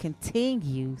relationship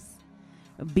continues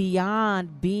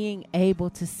beyond being able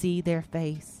to see their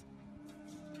face.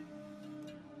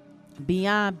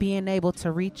 Beyond being able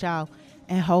to reach out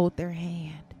and hold their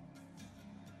hand.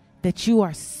 That you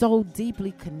are so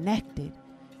deeply connected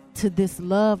to this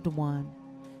loved one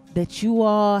that you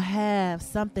all have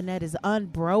something that is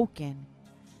unbroken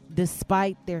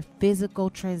despite their physical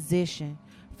transition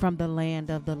from the land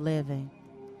of the living.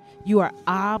 You are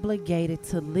obligated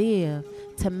to live,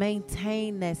 to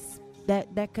maintain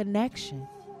that connection.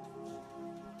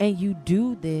 And you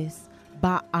do this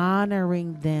by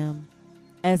honoring them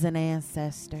as an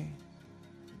ancestor.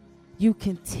 You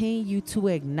continue to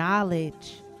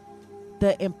acknowledge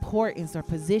the importance or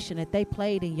position that they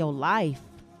played in your life.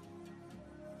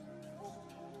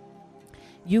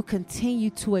 You continue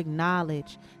to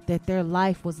acknowledge that their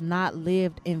life was not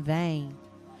lived in vain,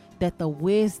 that the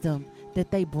wisdom that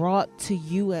they brought to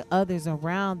you and others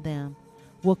around them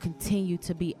will continue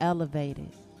to be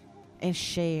elevated and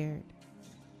shared,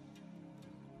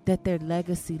 that their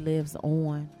legacy lives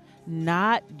on.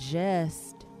 Not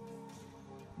just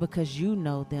because you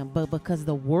know them, but because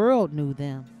the world knew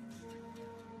them.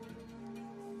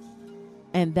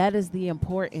 And that is the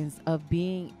importance of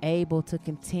being able to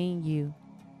continue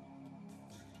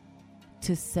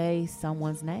to say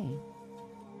someone's name,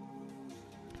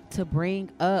 to bring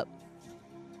up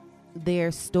their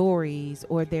stories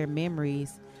or their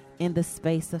memories in the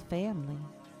space of family.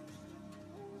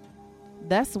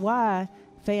 That's why,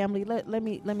 family, let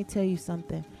me tell you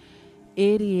something.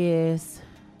 It is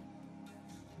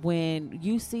when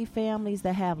you see families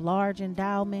that have large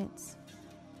endowments,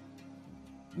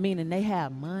 meaning they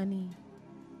have money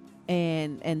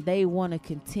and they want to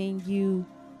continue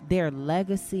their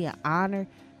legacy and honor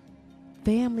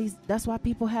families. That's why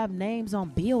people have names on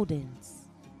buildings,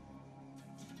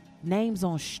 names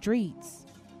on streets.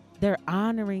 They're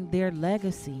honoring their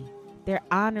legacy. They're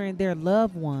honoring their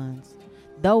loved ones.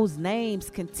 Those names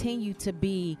continue to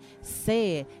be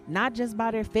said, not just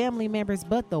by their family members,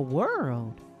 but the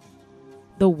world.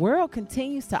 The world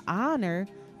continues to honor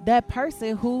that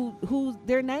person who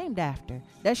they're named after.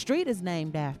 That street is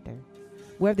named after,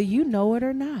 whether you know it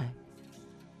or not.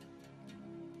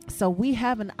 So we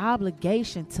have an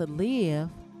obligation to live,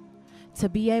 to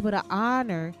be able to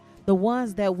honor the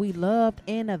ones that we loved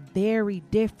in a very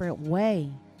different way.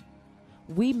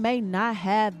 We may not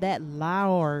have that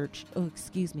large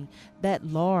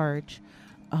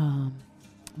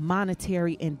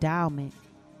monetary endowment,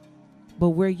 but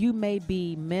where you may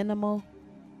be minimal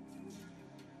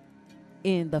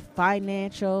in the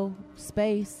financial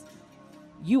space,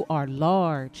 you are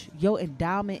large. Your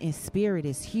endowment in spirit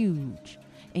is huge,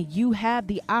 and you have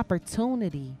the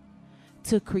opportunity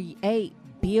to create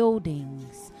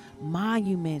buildings,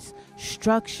 monuments,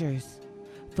 structures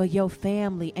for your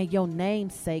family and your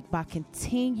namesake by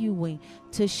continuing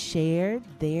to share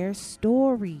their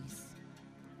stories,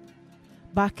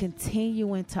 by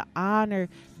continuing to honor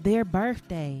their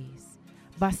birthdays,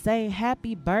 by saying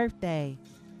happy birthday,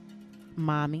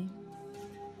 mommy.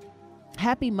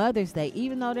 Happy Mother's Day.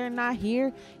 Even though they're not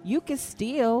here, you can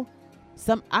still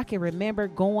I can remember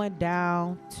going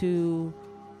down to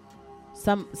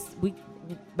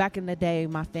back in the day,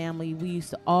 my family, we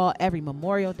used to every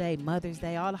Memorial Day, Mother's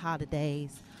Day, all the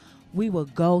holidays, we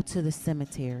would go to the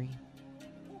cemetery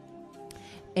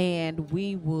and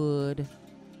we would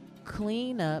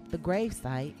clean up the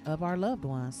gravesite of our loved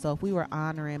ones. So if we were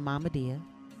honoring Mama Dia,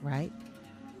 right,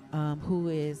 who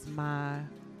is my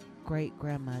great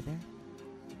grandmother,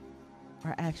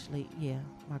 or actually, yeah,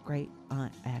 my great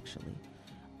aunt actually,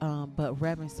 but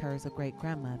Reverence her as a great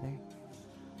grandmother.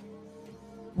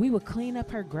 We would clean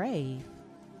up her grave.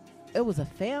 It was a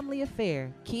family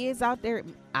affair. Kids out there,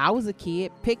 I was a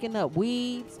kid, picking up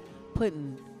weeds,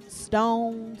 putting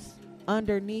stones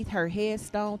underneath her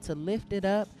headstone to lift it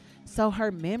up so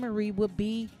her memory would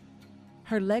be,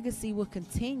 her legacy would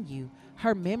continue.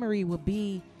 Her memory would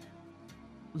be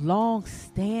long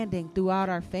standing throughout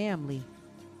our family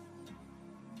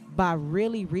by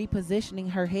really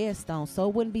repositioning her headstone so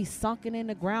it wouldn't be sunken in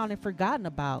the ground and forgotten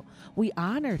about. We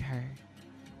honored her.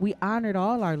 We honored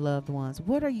all our loved ones.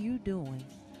 What are you doing?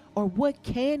 Or what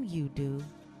can you do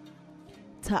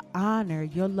to honor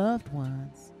your loved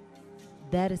ones?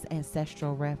 That is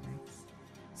ancestral reverence.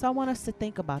 So I want us to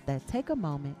think about that. Take a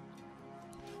moment.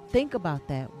 Think about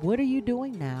that. What are you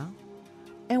doing now?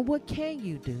 And what can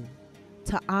you do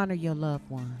to honor your loved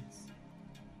ones?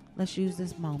 Let's use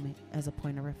this moment as a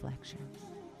point of reflection.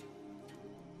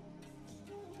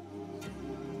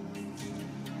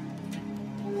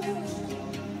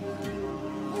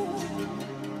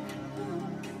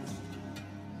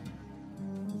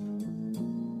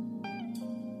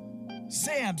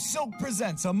 Sam Silk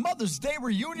presents a Mother's Day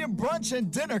reunion brunch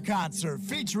and dinner concert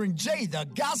featuring Jay the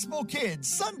Gospel Kid,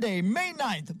 Sunday, May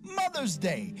 9th, Mother's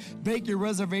Day. Make your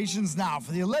reservations now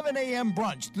for the 11 a.m.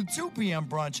 brunch, the 2 p.m.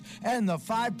 brunch, and the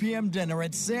 5 p.m. dinner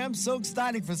at Sam Silk's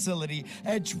dining facility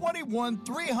at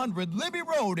 21300 Libby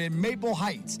Road in Maple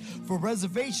Heights. For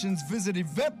reservations, visit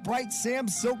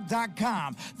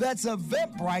eventbritesamsilk.com. That's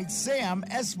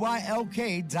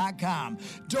eventbritesamsilk.com.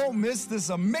 Don't miss this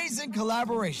amazing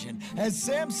collaboration as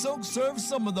Sam Silk serves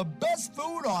some of the best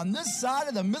food on this side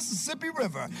of the Mississippi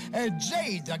River, and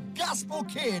Jay, the Gospel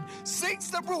Kid,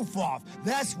 sings the roof off.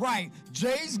 That's right,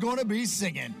 Jay's gonna be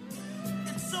singing.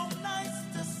 It's so nice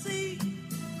to see.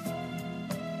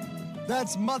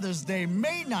 That's Mother's Day,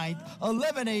 May 9th,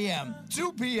 11 a.m.,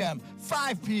 2 p.m.,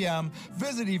 5 p.m.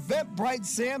 Visit Eventbrite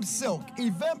Sam Silk,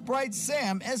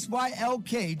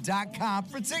 eventbritesamsilk.com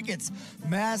for tickets.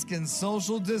 Mask and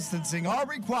social distancing are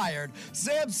required.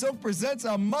 Sam Silk presents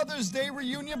a Mother's Day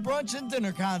reunion brunch and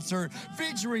dinner concert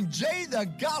featuring Jay the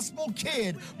Gospel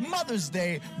Kid, Mother's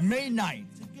Day, May 9th.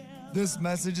 This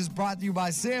message is brought to you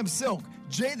by Sam Silk,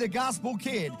 Jay the Gospel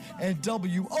Kid, and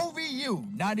WOVU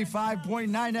 95.9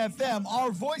 FM,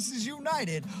 Our Voices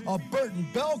United, a Burton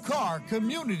Bell Carr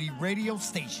community radio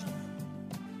station.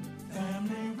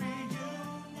 Family reunion.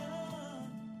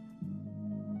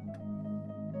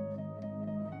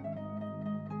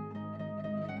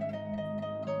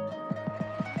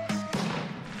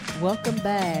 Welcome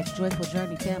back, Joyful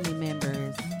Journey family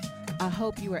members. I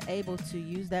hope you were able to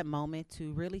use that moment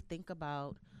to really think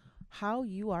about how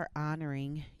you are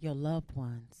honoring your loved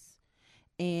ones.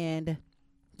 And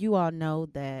you all know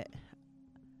that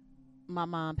my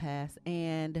mom passed,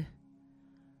 and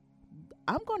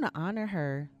I'm going to honor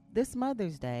her this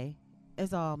Mother's Day.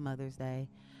 It's all Mother's Day.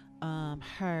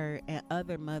 Her and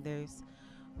other mothers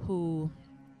who,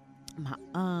 my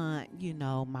aunt,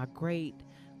 my great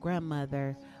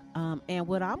grandmother, And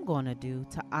what I'm going to do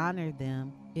to honor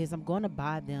them is I'm going to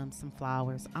buy them some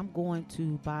flowers. I'm going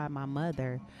to buy my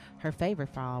mother her favorite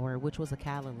flower, which was a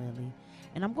calla lily.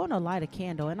 And I'm going to light a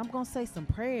candle and I'm going to say some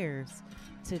prayers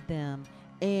to them.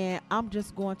 And I'm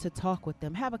just going to talk with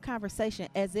them, have a conversation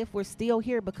as if we're still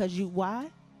here, because why?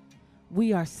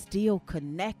 We are still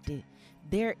connected.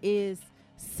 There is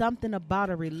something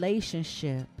about a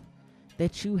relationship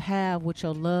that you have with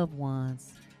your loved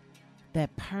ones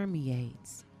that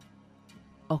permeates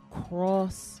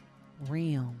across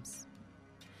realms,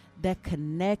 that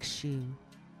connects you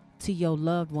to your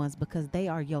loved ones, because they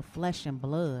are your flesh and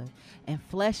blood, and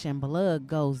flesh and blood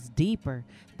goes deeper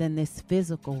than this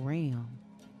physical realm.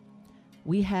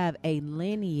 We have a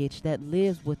lineage that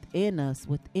lives within us,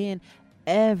 within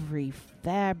every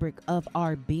fabric of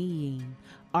our being,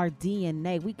 our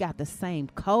DNA. We got the same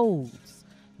codes,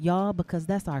 y'all, because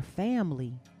that's our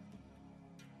family.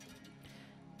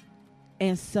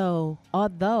 And so,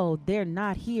 although they're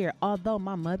not here, although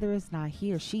my mother is not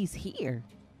here, she's here.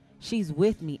 She's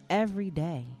with me every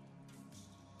day.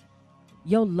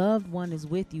 Your loved one is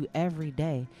with you every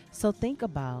day. So think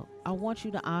about, I want you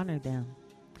to honor them.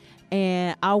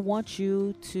 And I want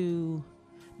you to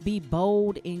be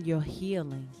bold in your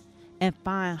healing and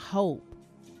find hope,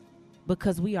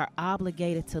 because we are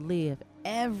obligated to live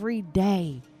every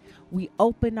day. We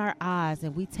open our eyes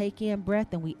and we take in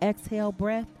breath and we exhale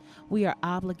breath. We are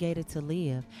obligated to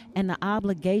live. And the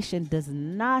obligation does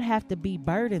not have to be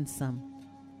burdensome.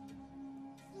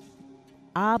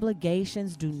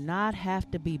 Obligations do not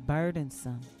have to be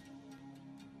burdensome.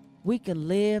 We can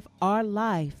live our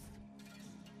life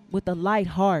with a light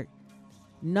heart,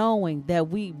 knowing that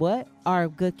we are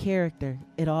of good character.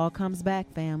 It all comes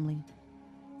back, family.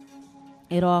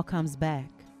 It all comes back.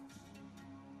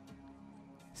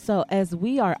 So as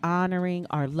we are honoring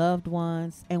our loved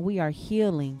ones and we are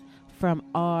healing from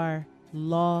our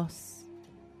loss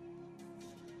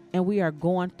and we are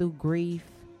going through grief,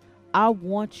 I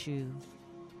want you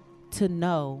to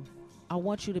know, I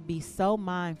want you to be so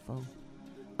mindful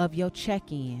of your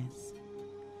check-ins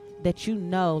that you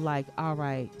know, like, all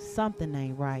right, something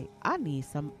ain't right. I need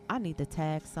to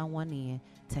tag someone in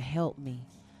to help me,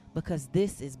 because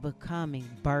this is becoming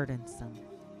burdensome.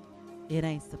 It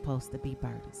ain't supposed to be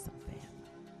burdensome, family.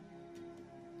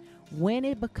 When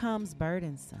it becomes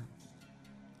burdensome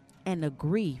and the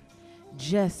grief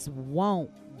just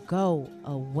won't go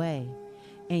away,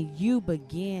 and you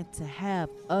begin to have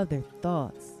other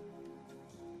thoughts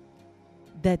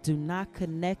that do not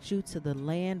connect you to the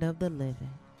land of the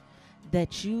living,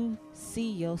 that you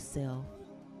see yourself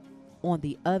on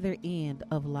the other end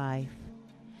of life,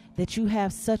 that you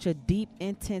have such a deep,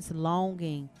 intense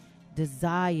longing,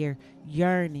 desire,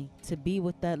 yearning to be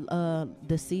with that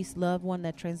deceased loved one,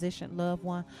 that transitioned loved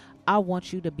one, I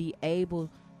want you to be able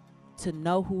to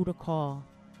know who to call.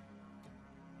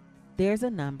 There's a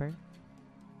number.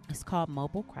 It's called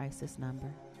Mobile Crisis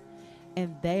Number.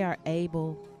 And they are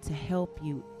able to help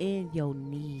you in your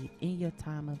need, in your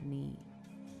time of need,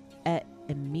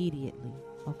 immediately.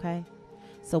 Okay?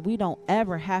 So we don't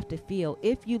ever have to feel,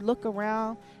 if you look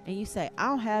around and you say, I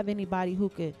don't have anybody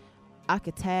I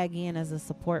could tag in as a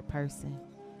support person.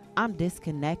 I'm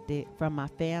disconnected from my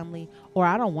family, or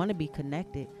I don't want to be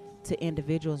connected to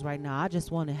individuals right now. I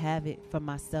just want to have it for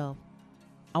myself.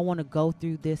 I want to go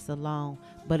through this alone,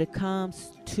 but it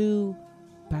comes too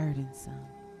burdensome.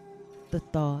 The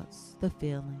thoughts, the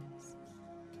feelings.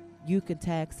 You can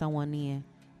tag someone in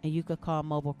and you could call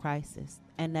Mobile Crisis.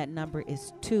 And that number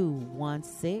is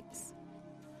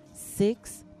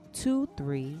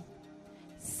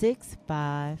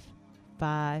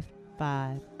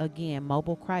 216-623-6555. Again,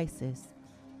 Mobile Crisis,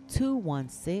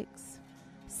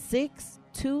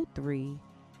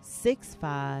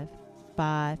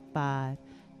 216-623-6555.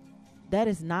 That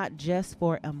is not just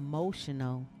for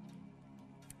emotional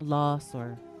loss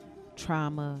or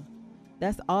trauma.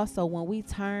 That's also when we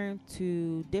turn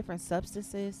to different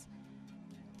substances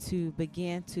to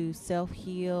begin to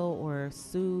self-heal or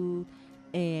soothe,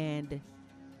 and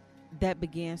that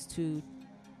begins to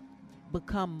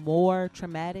become more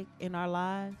traumatic in our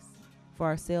lives for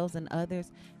ourselves and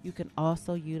others. You can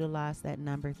also utilize that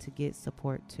number to get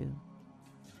support too.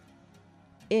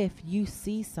 If you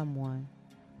see someone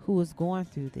who is going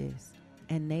through this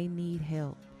and they need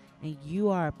help and you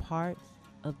are a part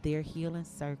of their healing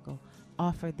circle,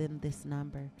 offer them this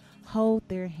number. Hold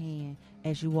their hand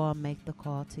as you all make the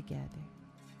call together.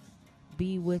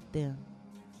 Be with them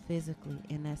physically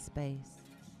in that space.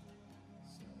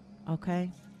 Okay?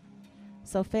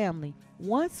 So family,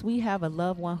 once we have a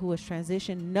loved one who has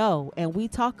transitioned, and we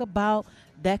talk about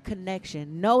that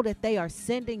connection, know that they are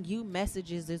sending you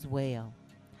messages as well.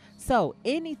 So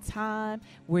anytime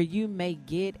where you may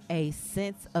get a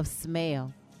sense of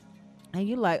smell and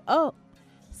you like, oh,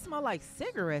 it smell like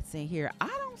cigarettes in here. I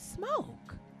don't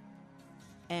smoke.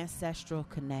 Ancestral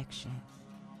connection.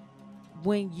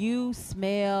 When you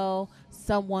smell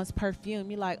someone's perfume,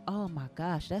 you're like, oh my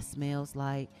gosh, that smells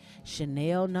like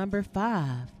Chanel number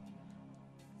 5.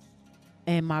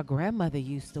 And my grandmother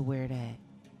used to wear that.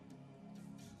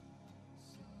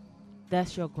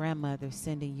 That's your grandmother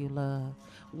sending you love.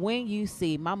 When you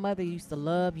see, my mother used to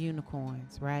love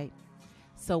unicorns, right?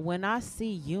 So when I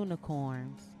see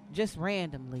unicorns, just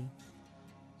randomly,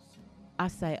 I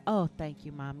say, oh, thank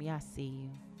you, Mommy, I see you.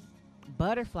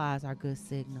 Butterflies are good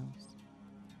signals.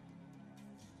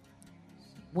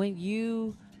 When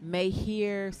you may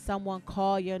hear someone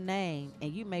call your name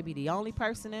and you may be the only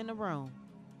person in the room,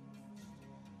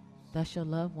 that's your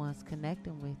loved ones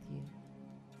connecting with you.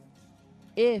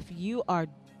 If you are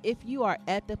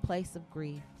at the place of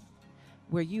grief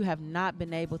where you have not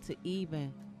been able to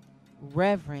even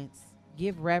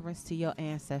give reverence to your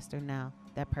ancestor now,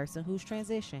 that person who's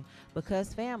transitioned,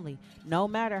 because family, no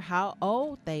matter how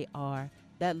old they are,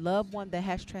 that loved one that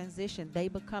has transitioned, they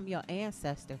become your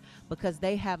ancestor because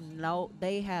they have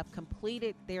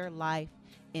completed their life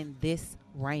in this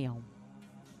realm.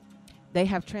 They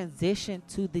have transitioned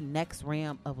to the next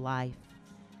realm of life,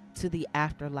 to the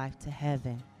afterlife, to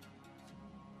heaven.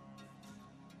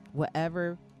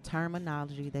 Whatever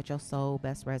terminology that your soul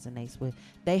best resonates with,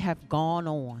 they have gone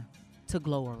on to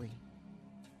glory.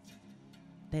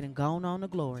 They done gone on to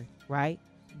glory, right?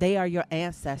 They are your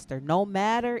ancestor. No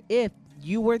matter if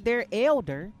you were their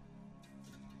elder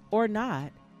or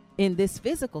not in this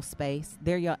physical space,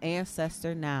 they're your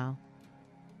ancestor now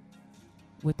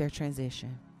with their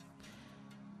transition.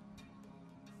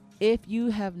 If you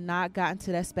have not gotten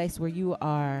to that space where you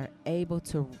are able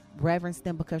to reverence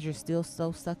them because you're still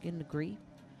so stuck in the grief,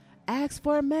 ask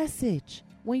for a message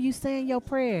when you say your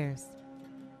prayers.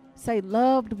 Say,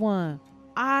 loved one,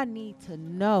 I need to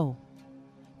know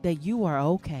that you are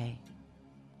okay.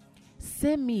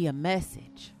 Send me a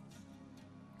message.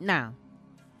 Now,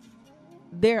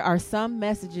 there are some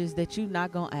messages that you're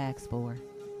not going to ask for.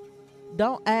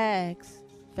 Don't ask,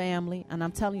 family, and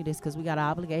I'm telling you this because we got an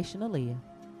obligation to live.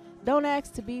 Don't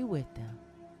ask to be with them.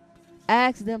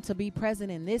 Ask them to be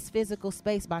present in this physical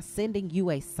space by sending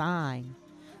you a sign,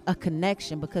 a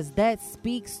connection, because that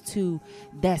speaks to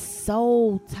that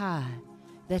soul tie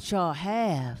that y'all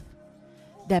have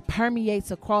that permeates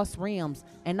across realms.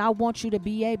 And I want you to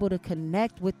be able to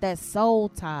connect with that soul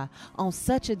tie on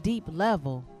such a deep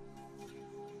level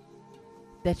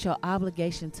that your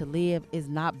obligation to live is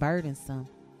not burdensome,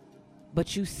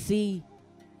 but you see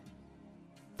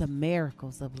the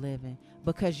miracles of living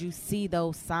because you see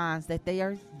those signs that they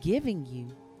are giving you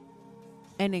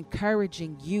and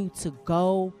encouraging you to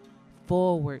go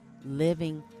forward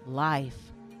living life,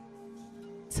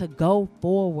 to go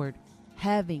forward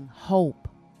having hope,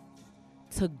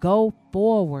 to go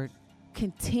forward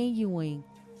continuing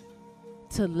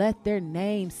to let their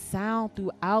name sound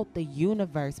throughout the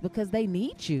universe because they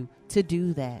need you to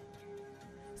do that.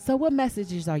 So what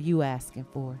messages are you asking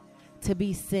for to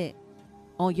be sent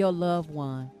on your loved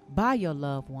one, by your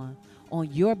loved one,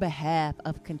 on your behalf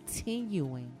of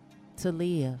continuing to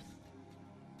live?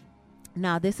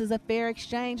 Now, this is a fair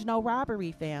exchange, no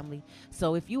robbery, family.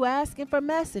 So if you asking for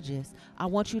messages, I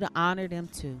want you to honor them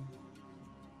too.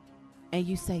 And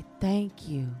you say, thank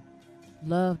you,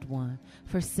 loved one,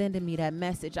 for sending me that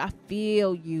message. I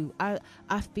feel you. I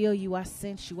feel you. I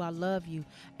sense you. I love you.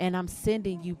 And I'm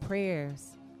sending you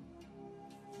prayers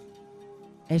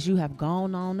as you have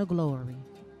gone on to glory.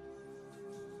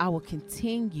 I will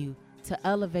continue to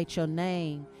elevate your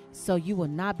name so you will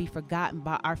not be forgotten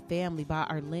by our family, by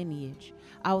our lineage.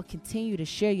 I will continue to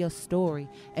share your story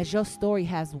as your story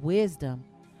has wisdom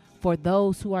for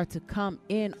those who are to come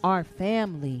in our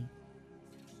family.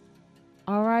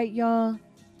 All right, y'all?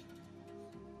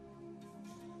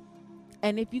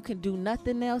 And if you can do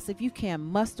nothing else, if you can't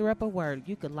muster up a word,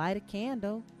 you could light a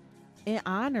candle in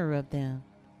honor of them.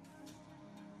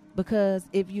 Because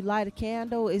if you light a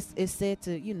candle, it's said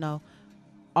to,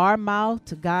 our mouth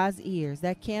to God's ears.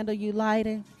 That candle you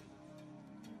lighting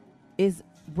is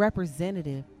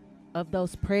representative of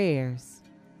those prayers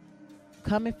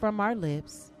coming from our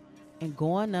lips and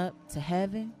going up to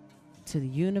heaven, to the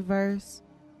universe,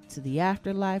 to the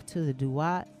afterlife, to the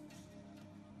duat,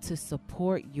 to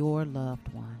support your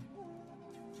loved one.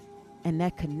 And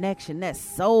that connection, that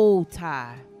soul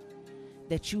tie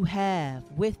that you have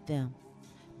with them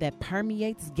that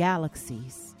permeates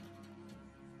galaxies,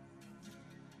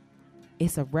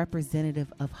 it's a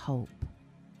representative of hope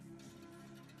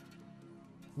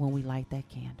when we light that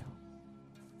candle.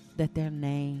 that their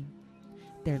name,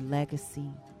 their legacy,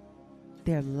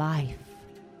 their life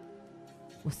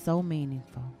was so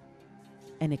meaningful,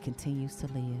 and it continues to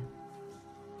live.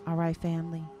 All right,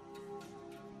 family?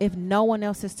 If no one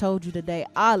else has told you today,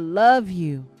 I love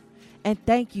you, and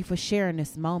thank you for sharing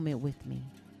this moment with me.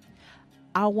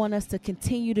 I want us to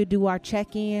continue to do our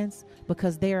check-ins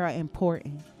because they are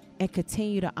important, and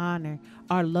continue to honor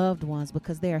our loved ones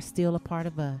because they are still a part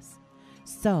of us.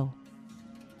 So,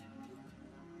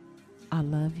 I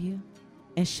love you.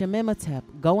 And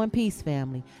Shemimotep, go in peace,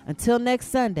 family. Until next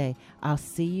Sunday, I'll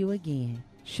see you again.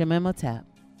 Shemimotep.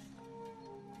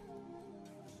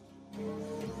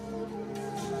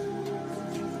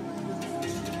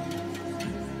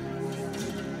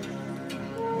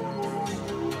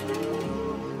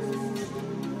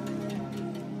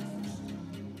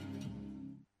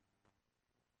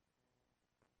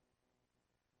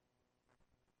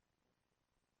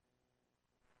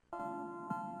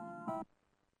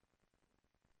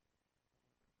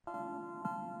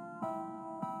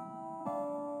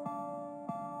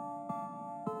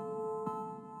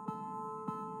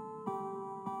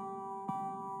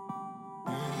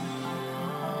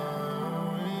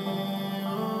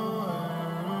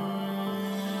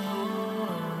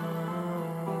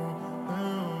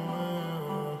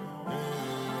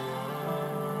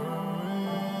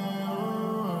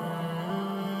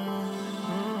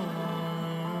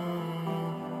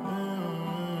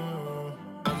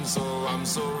 I'm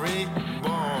so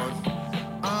reborn.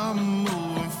 I'm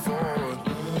moving forward.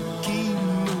 Keep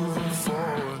moving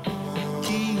forward.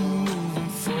 Keep moving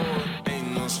forward.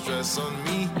 Ain't no stress on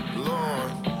me,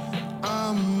 Lord.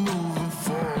 I'm moving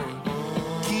forward.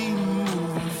 Keep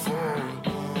moving forward.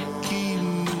 Keep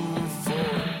moving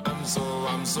forward.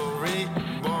 I'm so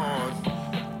reborn.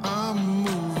 I'm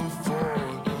moving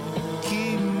forward.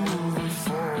 Keep moving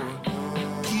forward.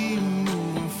 Keep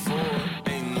moving forward.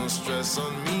 Ain't no stress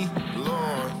on me,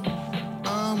 Lord.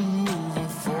 I'm moving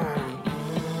forward.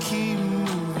 Keep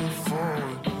moving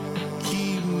forward.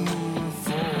 Keep moving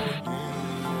forward.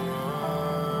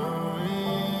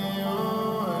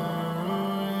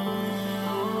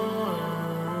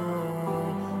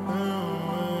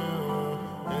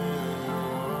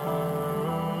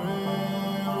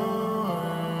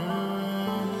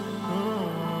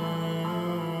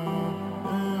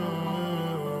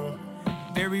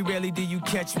 Very rarely do you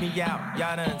catch me out.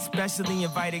 Y'all done specially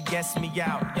invited guests me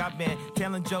out. Y'all been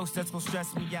telling jokes that's gonna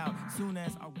stress me out. Soon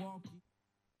as I walk